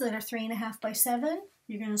pieces that are 3.5 by 7.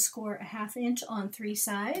 You're going to score a 1/2 inch on 3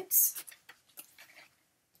 sides.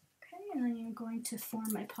 Okay, and then you're going to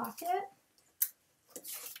form my pocket.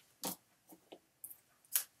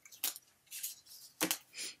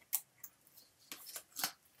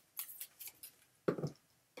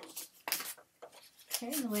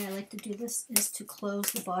 Okay, the way I like to do this is to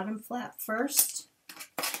close the bottom flap first.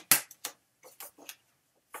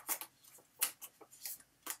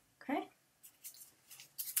 Okay.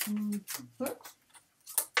 And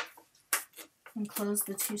close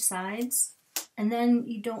the two sides. And then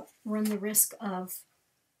you don't run the risk of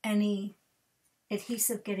any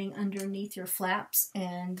adhesive getting underneath your flaps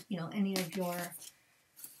and, you know, any of your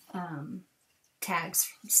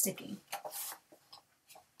tags sticking.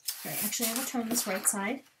 Okay, actually I will turn this right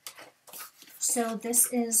side. So this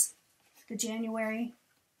is the January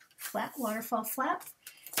flat waterfall flap.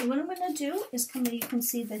 And what I'm going to do is you can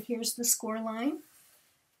see that here's the score line.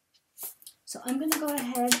 So I'm going to go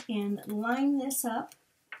ahead and line this up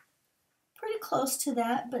pretty close to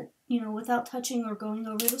that, but you know, without touching or going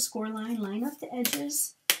over the score line. Line up the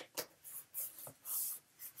edges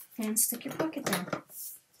and stick your pocket down.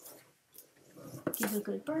 Give a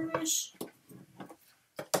good burnish.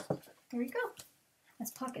 There you go.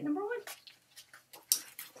 That's pocket number 1.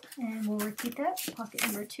 And we'll repeat that, pocket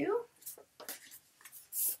number 2.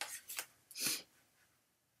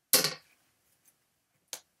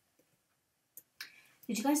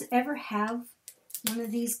 Did you guys ever have one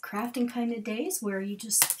of these crafting kind of days where you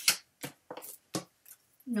just,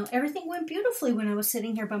 you know, everything went beautifully when I was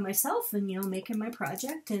sitting here by myself and, you know, making my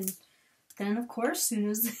project, and then of course,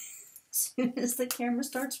 as soon as the camera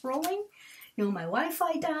starts rolling, you know, my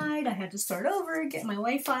Wi-Fi died, I had to start over again, my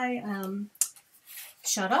Wi-Fi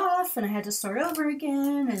shut off, and I had to start over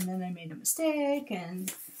again, and then I made a mistake,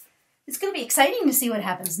 and it's going to be exciting to see what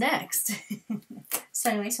happens next. So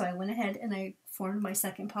anyway, so I went ahead and I formed my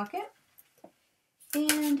second pocket.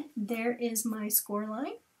 And there is my score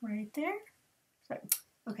line right there. Sorry.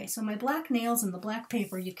 Okay, so my black nails and the black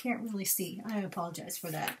paper you can't really see. I apologize for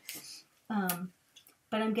that.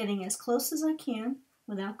 But I'm getting as close as I can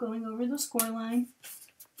without going over the score line.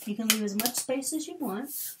 You can leave as much space as you want.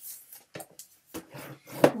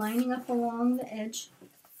 Lining up along the edge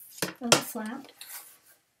of the flap.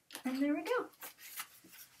 And there we go.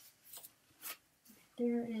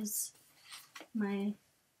 There is my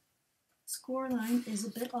score line is a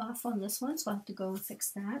bit off on this one, so I'll have to go and fix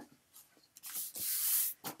that.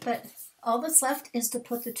 But all that's left is to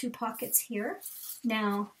put the two pockets here.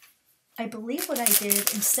 Now, I believe what I did,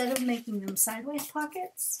 instead of making them sideways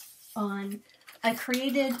pockets, I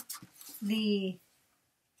created the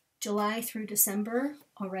July through December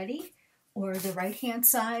already, or the right-hand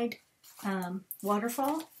side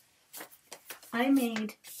waterfall. I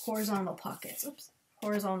made horizontal pockets. Oops,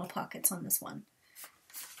 horizontal pockets on this one.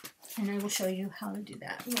 And I will show you how to do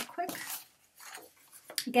that real quick.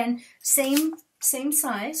 Again, same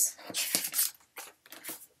size.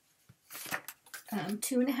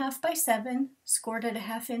 2.5 by 7, scored at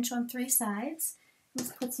 1/2 inch on 3 sides.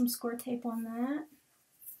 Let's put some score tape on that.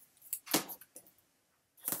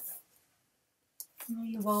 I know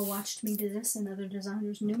you've all watched me do this and other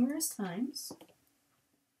designers numerous times.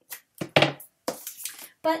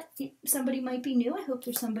 But somebody might be new. I hope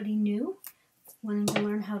there's somebody new wanting to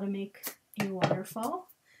learn how to make a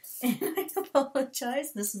waterfall. And I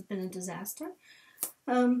apologize. This has been a disaster.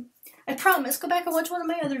 I promise, go back and watch one of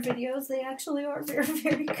my other videos. They actually are very,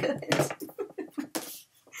 very good.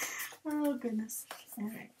 Oh, goodness. All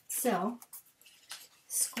right. So,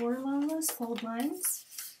 score along those fold lines.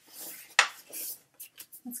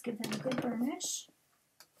 Let's give them a good burnish.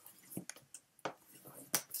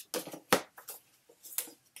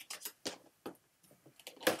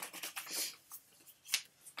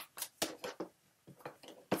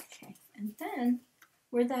 Okay, and then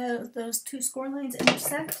where those two score lines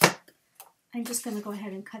intersect, I'm just going to go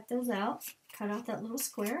ahead and cut those out. Cut out that little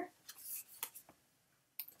square,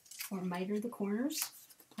 or miter the corners,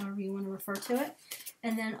 however you want to refer to it.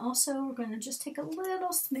 And then also we're going to just take a little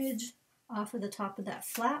smidge off of the top of that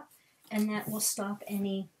flap, and that will stop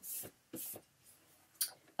any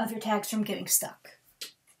of your tags from getting stuck.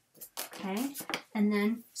 Okay, and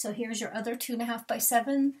then, so here's your other 2.5 by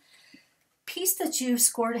 7 piece that you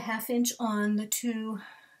scored 1/2 inch on the two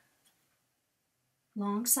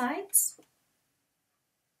long sides.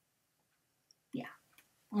 Yeah,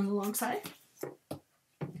 on the long side.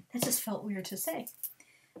 That just felt weird to say.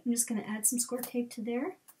 I'm just going to add some score tape to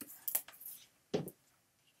there.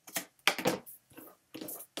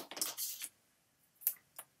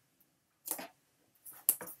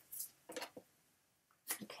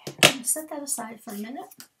 Okay, I'm going to set that aside for a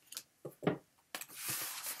minute.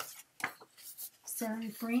 So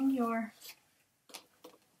bring your,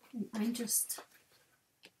 and I'm just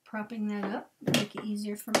propping that up to make it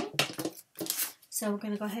easier for me. So we're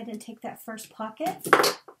going to go ahead and take that first pocket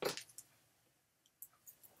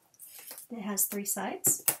that has 3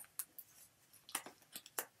 sides.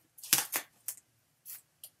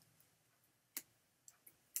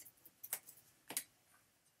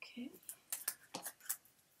 Okay.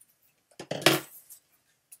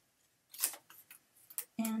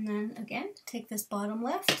 And then again, take this bottom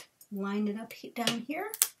left, line it up down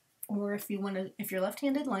here, or if you're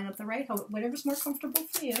left-handed, line up the right, whatever's more comfortable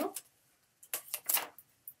for you.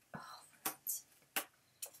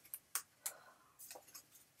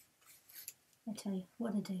 I tell you,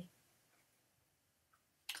 what a day.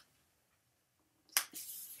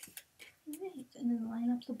 Alright, and then line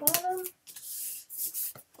up the bottom.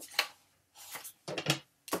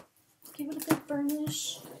 Give it a good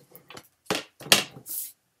burnish.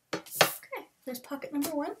 Okay, there's pocket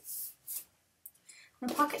number 1.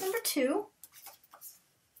 Now pocket number 2,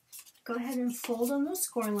 go ahead and fold on those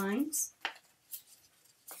score lines.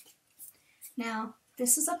 Now,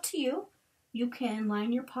 this is up to you. You can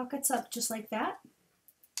line your pockets up just like that,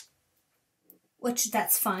 which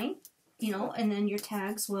that's fine, you know, and then your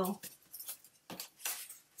tags will,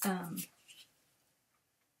 I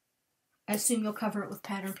assume you'll cover it with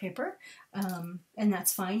pattern paper, and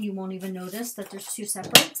that's fine. You won't even notice that there's 2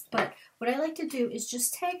 separate, but what I like to do is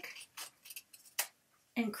just take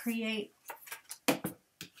and create,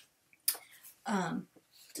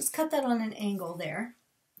 just cut that on an angle there.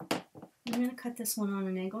 I'm going to cut this one on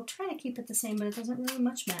an angle. Try to keep it the same, but it doesn't really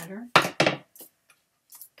much matter.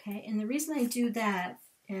 Okay, and the reason I do that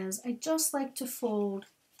is I just like to fold,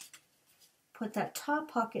 put that top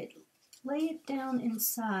pocket, lay it down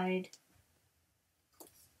inside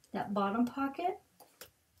that bottom pocket,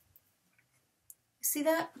 See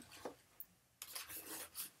that?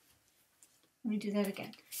 Let me do that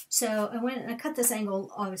again. So I went and I cut this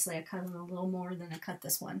angle. Obviously, I cut it a little more than I cut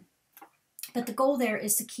this one. But the goal there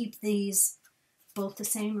is to keep these both the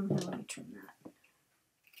same. And let me trim that.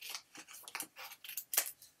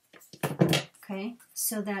 Okay,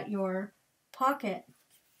 so that your pocket,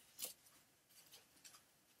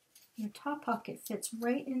 your top pocket fits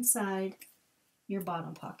right inside your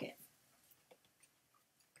bottom pocket.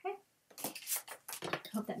 Okay, I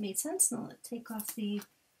hope that made sense. Now let's take off the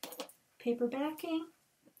paper backing.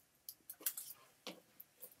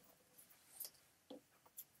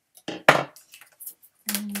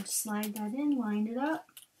 And slide that in, line it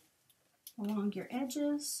up along your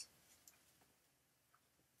edges.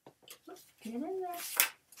 Get in there.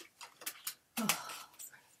 Oh.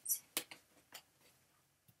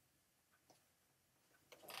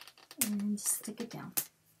 And stick it down.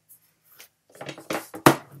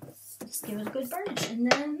 Just give it a good burnish.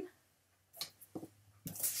 And then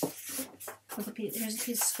here's a piece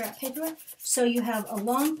of scrap paper. So you have a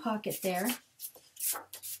long pocket there.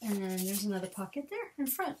 And then there's another pocket there in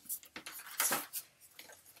front. So,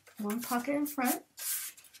 one pocket in front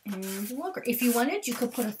and longer. If you wanted, you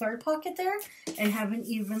could put a third pocket there and have an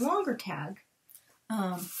even longer tag.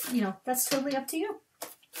 You know, that's totally up to you.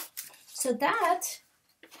 So that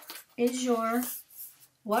is your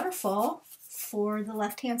waterfall for the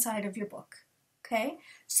left-hand side of your book. Okay,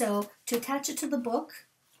 so to attach it to the book,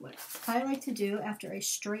 what I like to do after I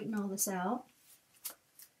straighten all this out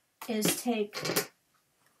is take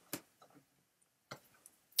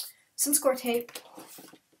some Scor tape.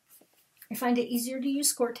 I find it easier to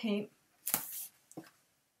use Scor tape.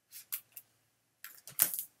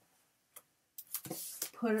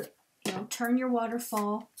 Put it, you know, turn your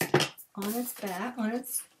waterfall on its back, on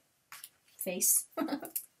its face.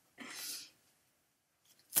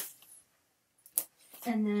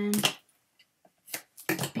 And then,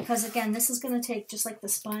 because again, this is going to take, just like the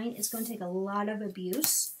spine, it's going to take a lot of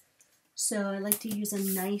abuse. So I like to use a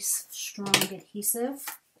nice, strong adhesive.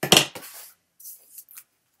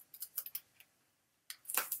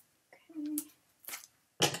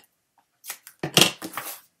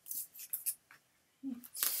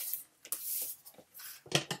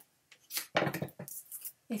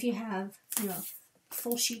 If you have, you know,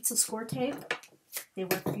 full sheets of Scor tape, they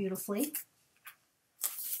work beautifully.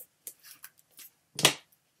 Okay,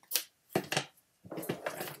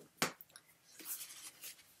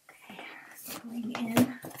 bring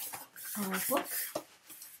in our book.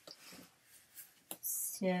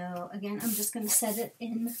 So again, I'm just going to set it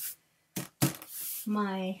in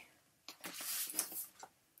my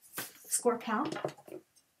Scor pal.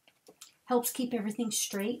 Helps keep everything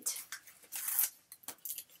straight.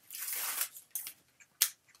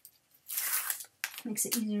 Makes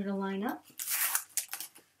it easier to line up.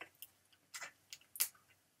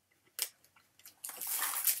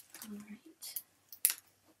 All right.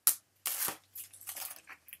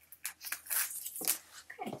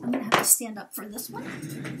 Okay, I'm going to have to stand up for this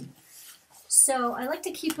one. So I like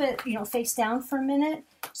to keep it, you know, face down for a minute.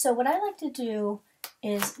 So what I like to do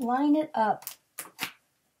is line it up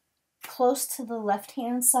close to the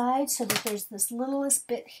left-hand side so that there's this littlest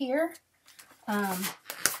bit here.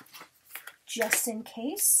 Just in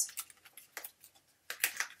case.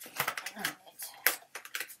 All right.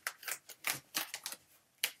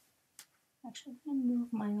 Actually, I'm going to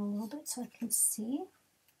move mine a little bit so I can see.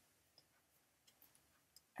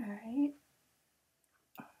 All right.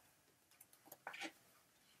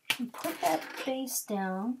 And put that base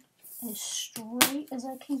down as straight as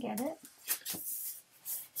I can get it.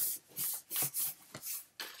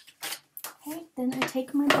 Okay, then I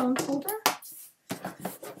take my bone folder.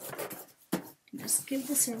 Just give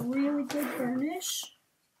this a really good burnish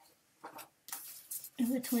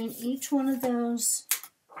in between each one of those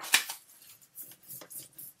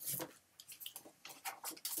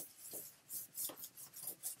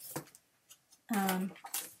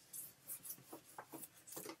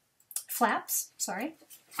flaps, sorry.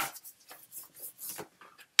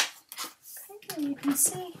 Okay, and you can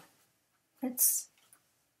see it's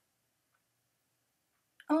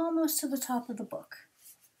almost to the top of the book.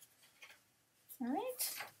 All right.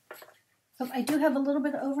 So I do have a little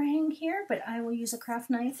bit of overhang here, but I will use a craft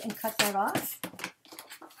knife and cut that off.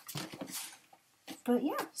 But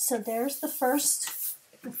yeah, so there's the first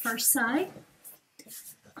side.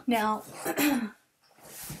 Now,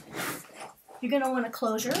 you're going to want a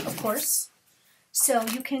closure, of course. So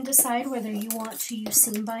you can decide whether you want to use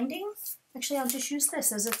seam binding. Actually, I'll just use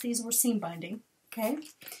this as if these were seam binding. Okay.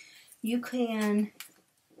 You can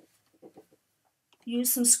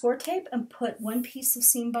use some Scor tape and put one piece of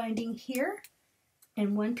seam binding here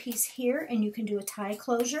and one piece here, and you can do a tie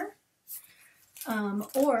closure,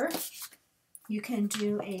 or you can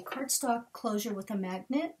do a cardstock closure with a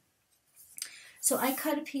magnet. So I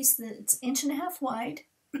cut a piece that's 1.5 inches wide,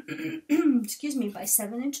 excuse me, by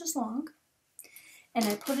 7 inches long, and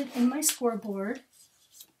I put it in my scoreboard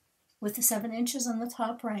with the 7 inches on the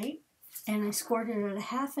top right, and I scored it at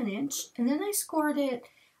 1/2 inch, and then I scored it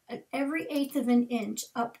at every 1/8 of an inch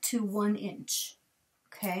up to 1 inch.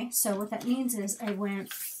 Okay, so what that means is I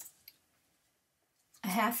went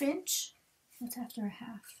 1/2 inch, what's after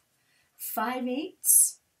 1/2?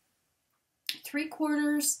 5/8,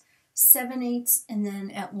 3/4, 7/8, and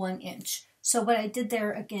then at 1 inch. So what I did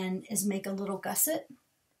there again is make a little gusset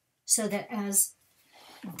so that as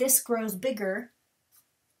this grows bigger,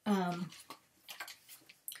 a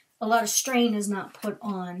lot of strain is not put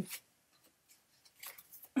on,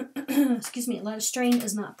 excuse me, a lot of strain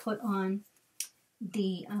is not put on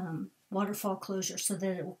the waterfall closure so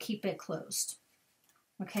that it will keep it closed.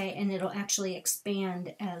 Okay, and it'll actually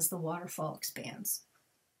expand as the waterfall expands.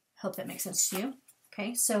 Hope that makes sense to you.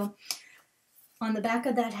 Okay, so on the back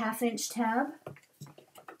of that 1/2 inch tab,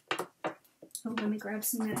 oh, let me grab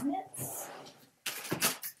some magnets.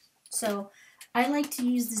 So I like to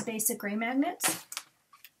use these basic gray magnets.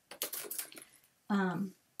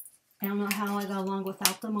 I don't know how I got along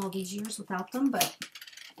without them all these years without them, but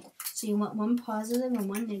so you want one positive and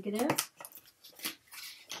one negative.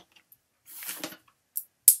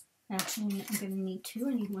 Actually, I'm going to need two.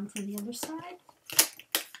 I need one for the other side.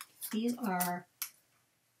 These are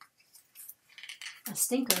a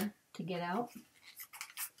stinker to get out.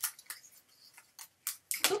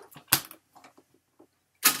 Oop.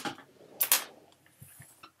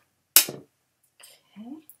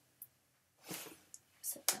 Okay.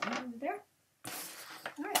 Set that one over there.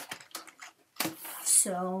 All right.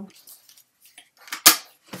 So,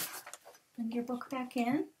 bring your book back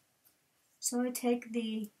in. So I take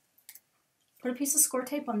put a piece of score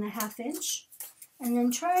tape on the 1/2 inch, and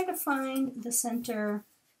then try to find the center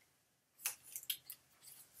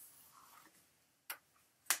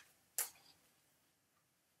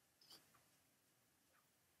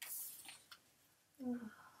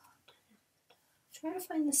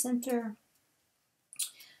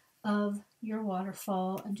of your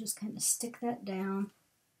waterfall and just kind of stick that down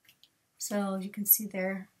so you can see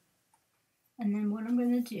there. And then what I'm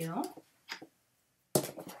going to do,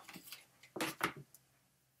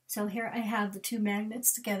 so here I have the two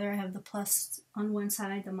magnets together. I have the plus on one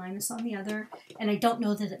side, the minus on the other, and I don't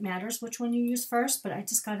know that it matters which one you use first, but I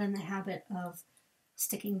just got in the habit of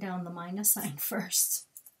sticking down the minus sign first.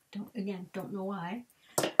 Don't know why.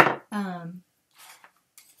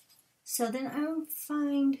 So then I'll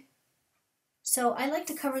find, so I like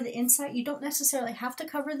to cover the inside. You don't necessarily have to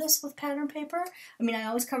cover this with pattern paper. I mean, I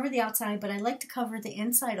always cover the outside, but I like to cover the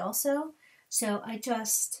inside also. So I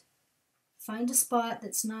just find a spot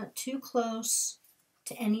that's not too close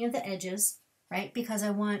to any of the edges, right? Because I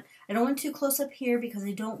don't want too close up here because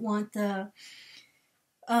I don't want the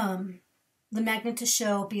magnet to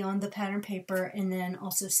show beyond the pattern paper, and then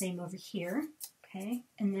also same over here, okay?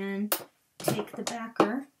 And then take the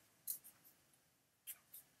backer,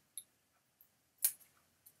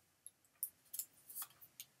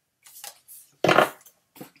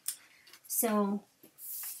 so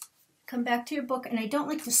come back to your book, and I don't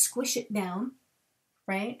like to squish it down,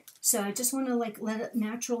 right? So I just want to like let it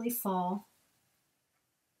naturally fall,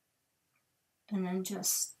 and then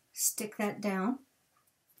just stick that down.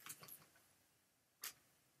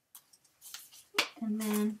 And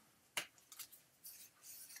then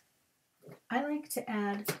I like to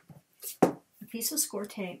add a piece of score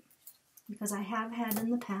tape because I have had in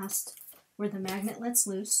the past where the magnet lets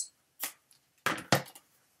loose.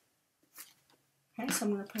 Okay, so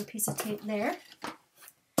I'm going to put a piece of tape there.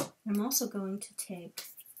 I'm also going to take,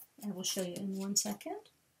 I will show you in 1 second.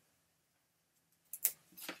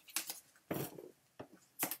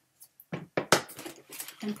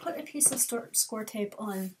 And put a piece of score tape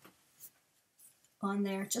on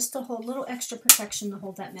there, just to hold a little extra protection to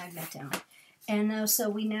hold that magnet down. And so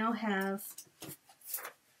we now have,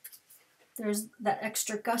 there's that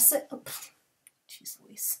extra gusset, oh, geez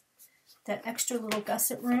Louise, that extra little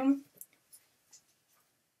gusset room.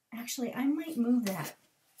 Actually, I might move that.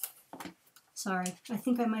 Sorry, I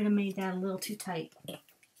think I might have made that a little too tight.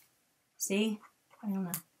 See? I don't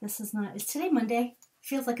know. This is not, is today Monday?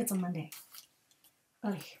 Feels like it's a Monday.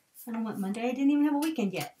 Oh, I don't want Monday. I didn't even have a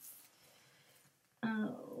weekend yet.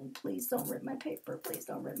 Oh, please don't rip my paper. Please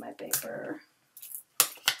don't rip my paper.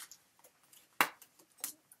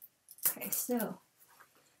 Okay, so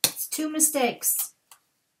it's 2 mistakes.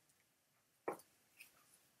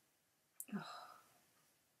 Oh,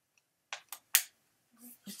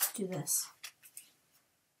 do this.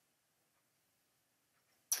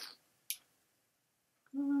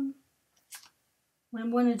 What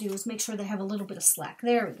I'm going to do is make sure they have a little bit of slack.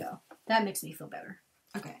 There we go. That makes me feel better.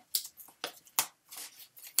 Okay.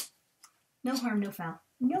 No harm, no foul.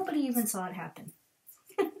 Nobody even saw it happen.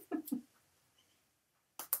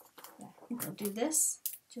 I'll do this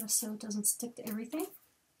just so it doesn't stick to everything.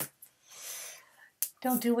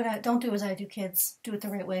 Don't do as I do, kids. Do it the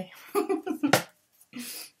right way.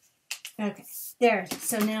 Okay, there.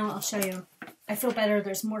 So now I'll show you. I feel better.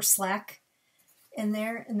 There's more slack in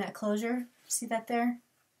there in that closure. See that there?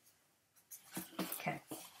 Okay.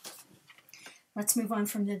 Let's move on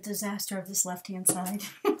from the disaster of this left-hand side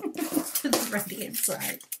to the right-hand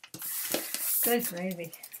side. Good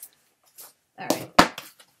gravy. All right.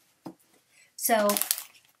 So,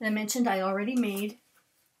 as I mentioned, I already made,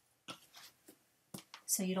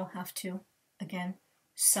 so you don't have to, again,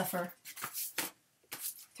 suffer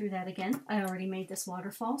through that again. I already made this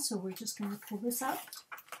waterfall, so we're just going to pull this up.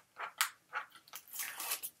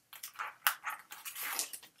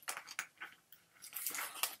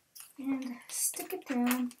 And stick it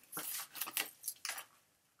down.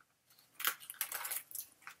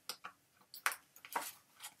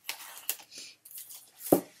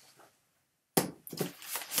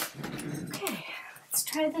 Okay, let's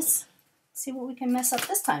try this. See what we can mess up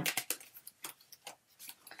this time.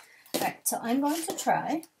 Alright, so I'm going to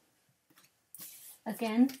try.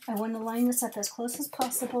 Again, I want to line this up as close as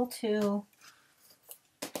possible to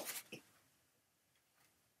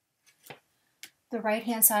the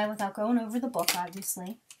right-hand side without going over the book,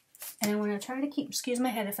 obviously. And I want to try to keep, excuse my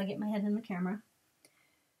head if I get my head in the camera.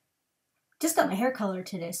 Just got my hair colored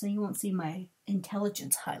today, so you won't see my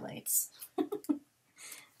intelligence highlights.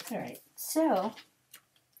 Alright, so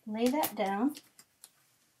lay that down.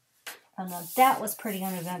 Oh no, that was pretty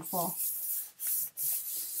uneventful.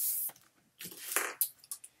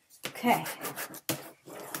 Okay,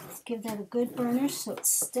 let's give that a good burnish so it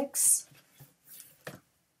sticks.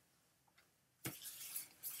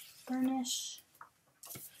 Burnish,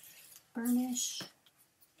 burnish,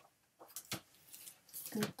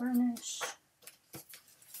 good burnish.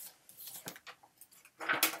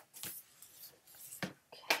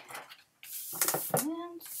 Okay,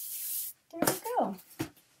 and there we go.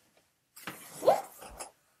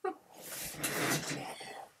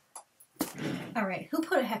 All right, who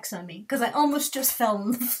put a hex on me? Because I almost just fell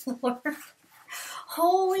on the floor.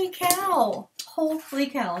 Holy cow! Holy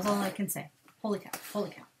cow is all I can say. Holy cow,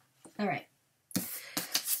 holy cow. All right,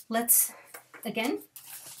 let's, again,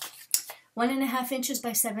 1.5 inches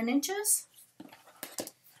by 7 inches.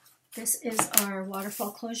 This is our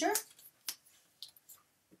waterfall closure.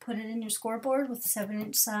 Put it in your scoreboard with the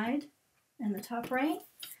 7-inch side and the top right.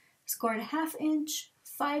 Scored 1/2 inch,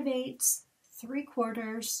 5/8,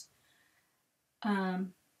 3/4,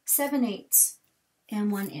 7/8,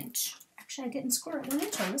 and 1 inch. Actually, I didn't score it 1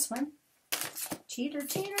 inch on this one. Cheater,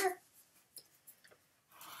 cheater.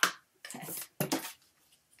 Okay. There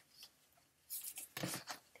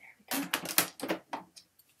we go.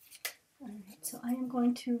 All right, so I am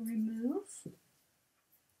going to remove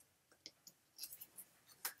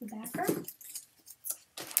the backer. All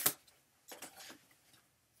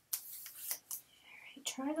right,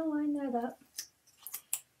 try to line that up.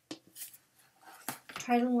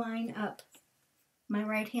 Try to line up my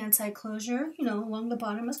right-hand side closure, you know, along the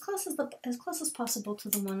bottom as close as possible to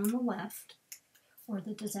the one on the left. Or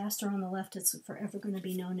the disaster on the left is forever going to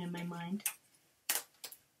be known in my mind.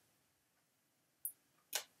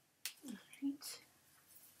 All right.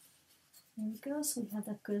 There we go. So we have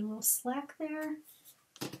that good little slack there.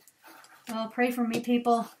 Oh, pray for me,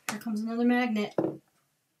 people. Here comes another magnet. Okay.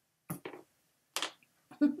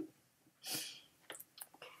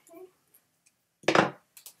 All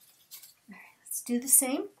right, let's do the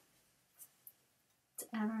same. Let's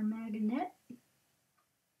add our magnet.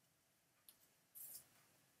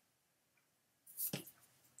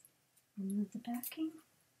 Remove the backing.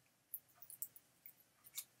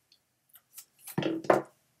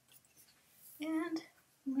 And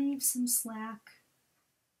leave some slack,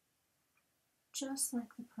 just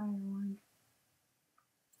like the prior one.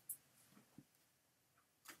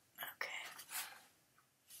 Okay.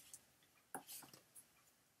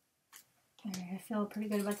 All right, I feel pretty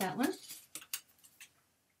good about that one. Let's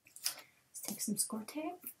take some Scor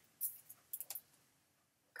tape,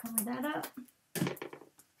 cover that up.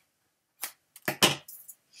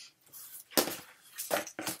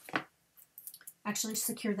 Actually,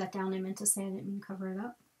 secure that down. I meant to say I didn't mean cover it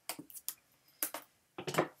up.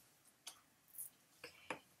 Okay.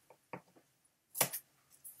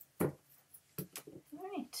 All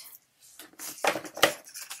right.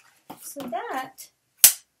 So that,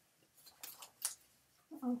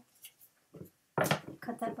 oh,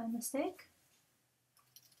 cut that by mistake.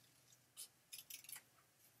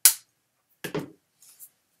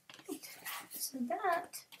 So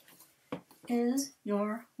that is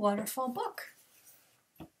your waterfall book.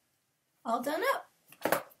 All done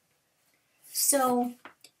up. So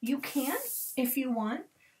you can, if you want,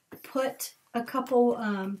 put a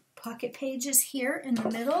couple pocket pages here in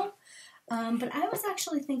the middle. But I was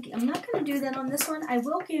actually thinking, I'm not going to do that on this one. I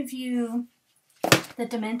will give you the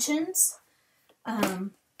dimensions. I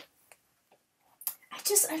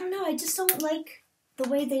don't know. I just don't like the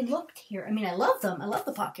way they looked here. I mean, I love them. I love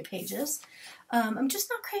the pocket pages. I'm just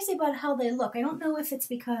not crazy about how they look. I don't know if it's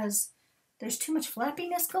because there's too much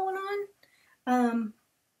flappiness going on.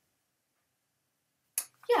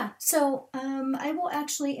 Yeah, so I will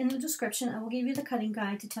actually, in the description, I will give you the cutting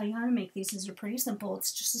guide to tell you how to make these. These are pretty simple.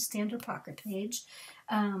 It's just a standard pocket page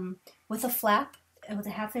with a flap, with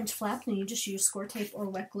a 1/2-inch flap, and you just use Scor tape or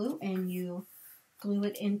wet glue, and you glue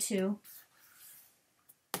it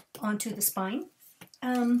onto the spine.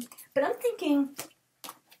 But I'm thinking,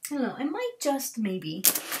 I don't know, I might just maybe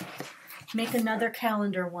make another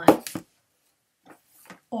calendar one,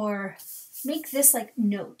 or make this like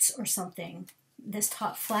notes or something. This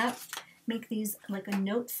top flap, make these like a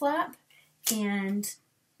note flap, and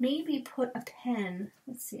maybe put a pen.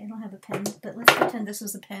 Let's see, I don't have a pen, but let's pretend this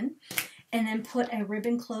was a pen, and then put a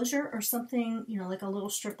ribbon closure or something, you know, like a little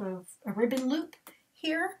strip of a ribbon loop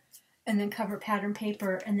here, and then cover pattern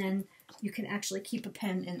paper, and then you can actually keep a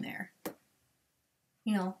pen in there.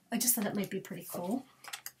 You know, I just thought it might be pretty cool.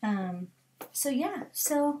 So yeah,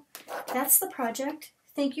 so that's the project.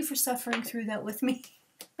 Thank you for suffering through that with me.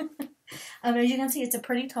 As you can see, it's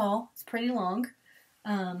pretty tall. It's pretty long.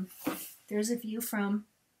 There's a view from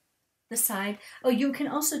the side. Oh, you can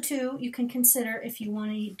also, too, you can consider if you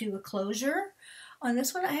want to do a closure on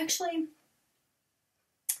this one. I think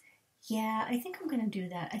I'm going to do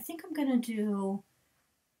that. I think I'm going to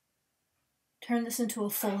turn this into a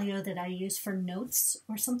folio that I use for notes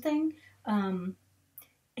or something.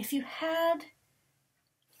 If you have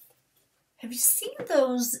you seen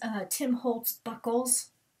those Tim Holtz buckles?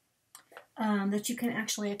 That you can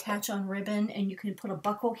actually attach on ribbon, and you can put a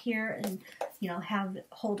buckle here and, you know,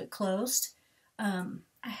 hold it closed. I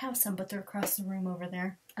have some, but they're across the room over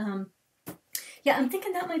there. Yeah, I'm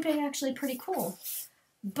thinking that might be actually pretty cool.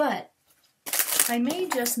 But I may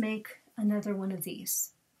just make another one of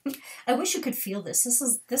these. I wish you could feel this.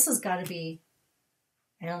 This has got to be,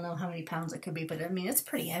 I don't know how many pounds it could be, but I mean, it's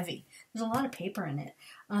pretty heavy. There's a lot of paper in it.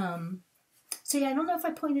 So yeah, I don't know if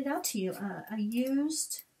I pointed out to you. I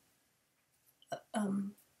used...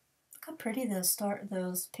 look how pretty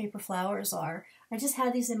those paper flowers are. I just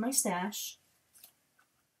had these in my stash.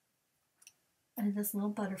 I had this little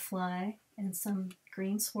butterfly and some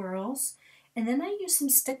green swirls. And then I used some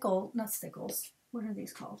not stickles, what are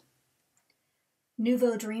these called?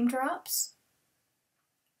 Nouveau Dream Drops.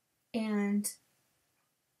 And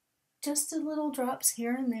just a little drops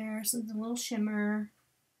here and there, so a little shimmer.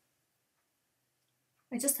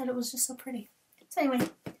 I just thought it was just so pretty. So anyway,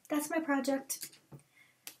 that's my project.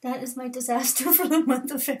 That is my disaster for the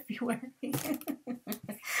month of February.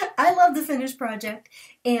 I love the finished project.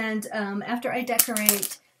 And after I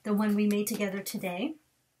decorate the one we made together today,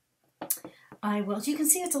 I will. As you can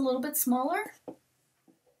see, it's a little bit smaller.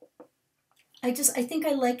 I think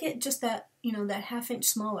I like it just that, you know, that 1/2 inch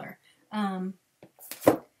smaller.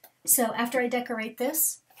 So after I decorate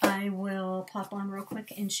this, I will pop on real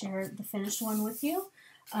quick and share the finished one with you.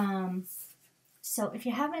 So if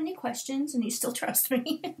you have any questions and you still trust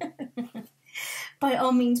me, by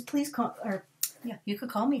all means, please call, or yeah, you could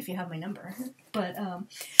call me if you have my number, but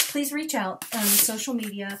please reach out on social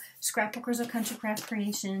media, Scrapbookers of Country Craft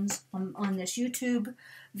Creations, on this YouTube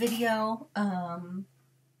video.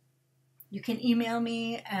 You can email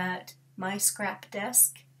me at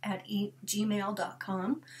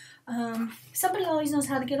myscrapdesk@gmail.com. Somebody always knows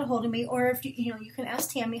how to get a hold of me, or if you can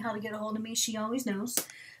ask Tammy how to get a hold of me. She always knows.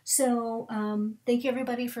 So thank you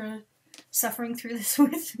everybody for suffering through this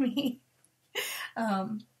with me.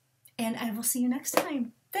 And I will see you next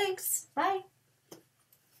time. Thanks. Bye.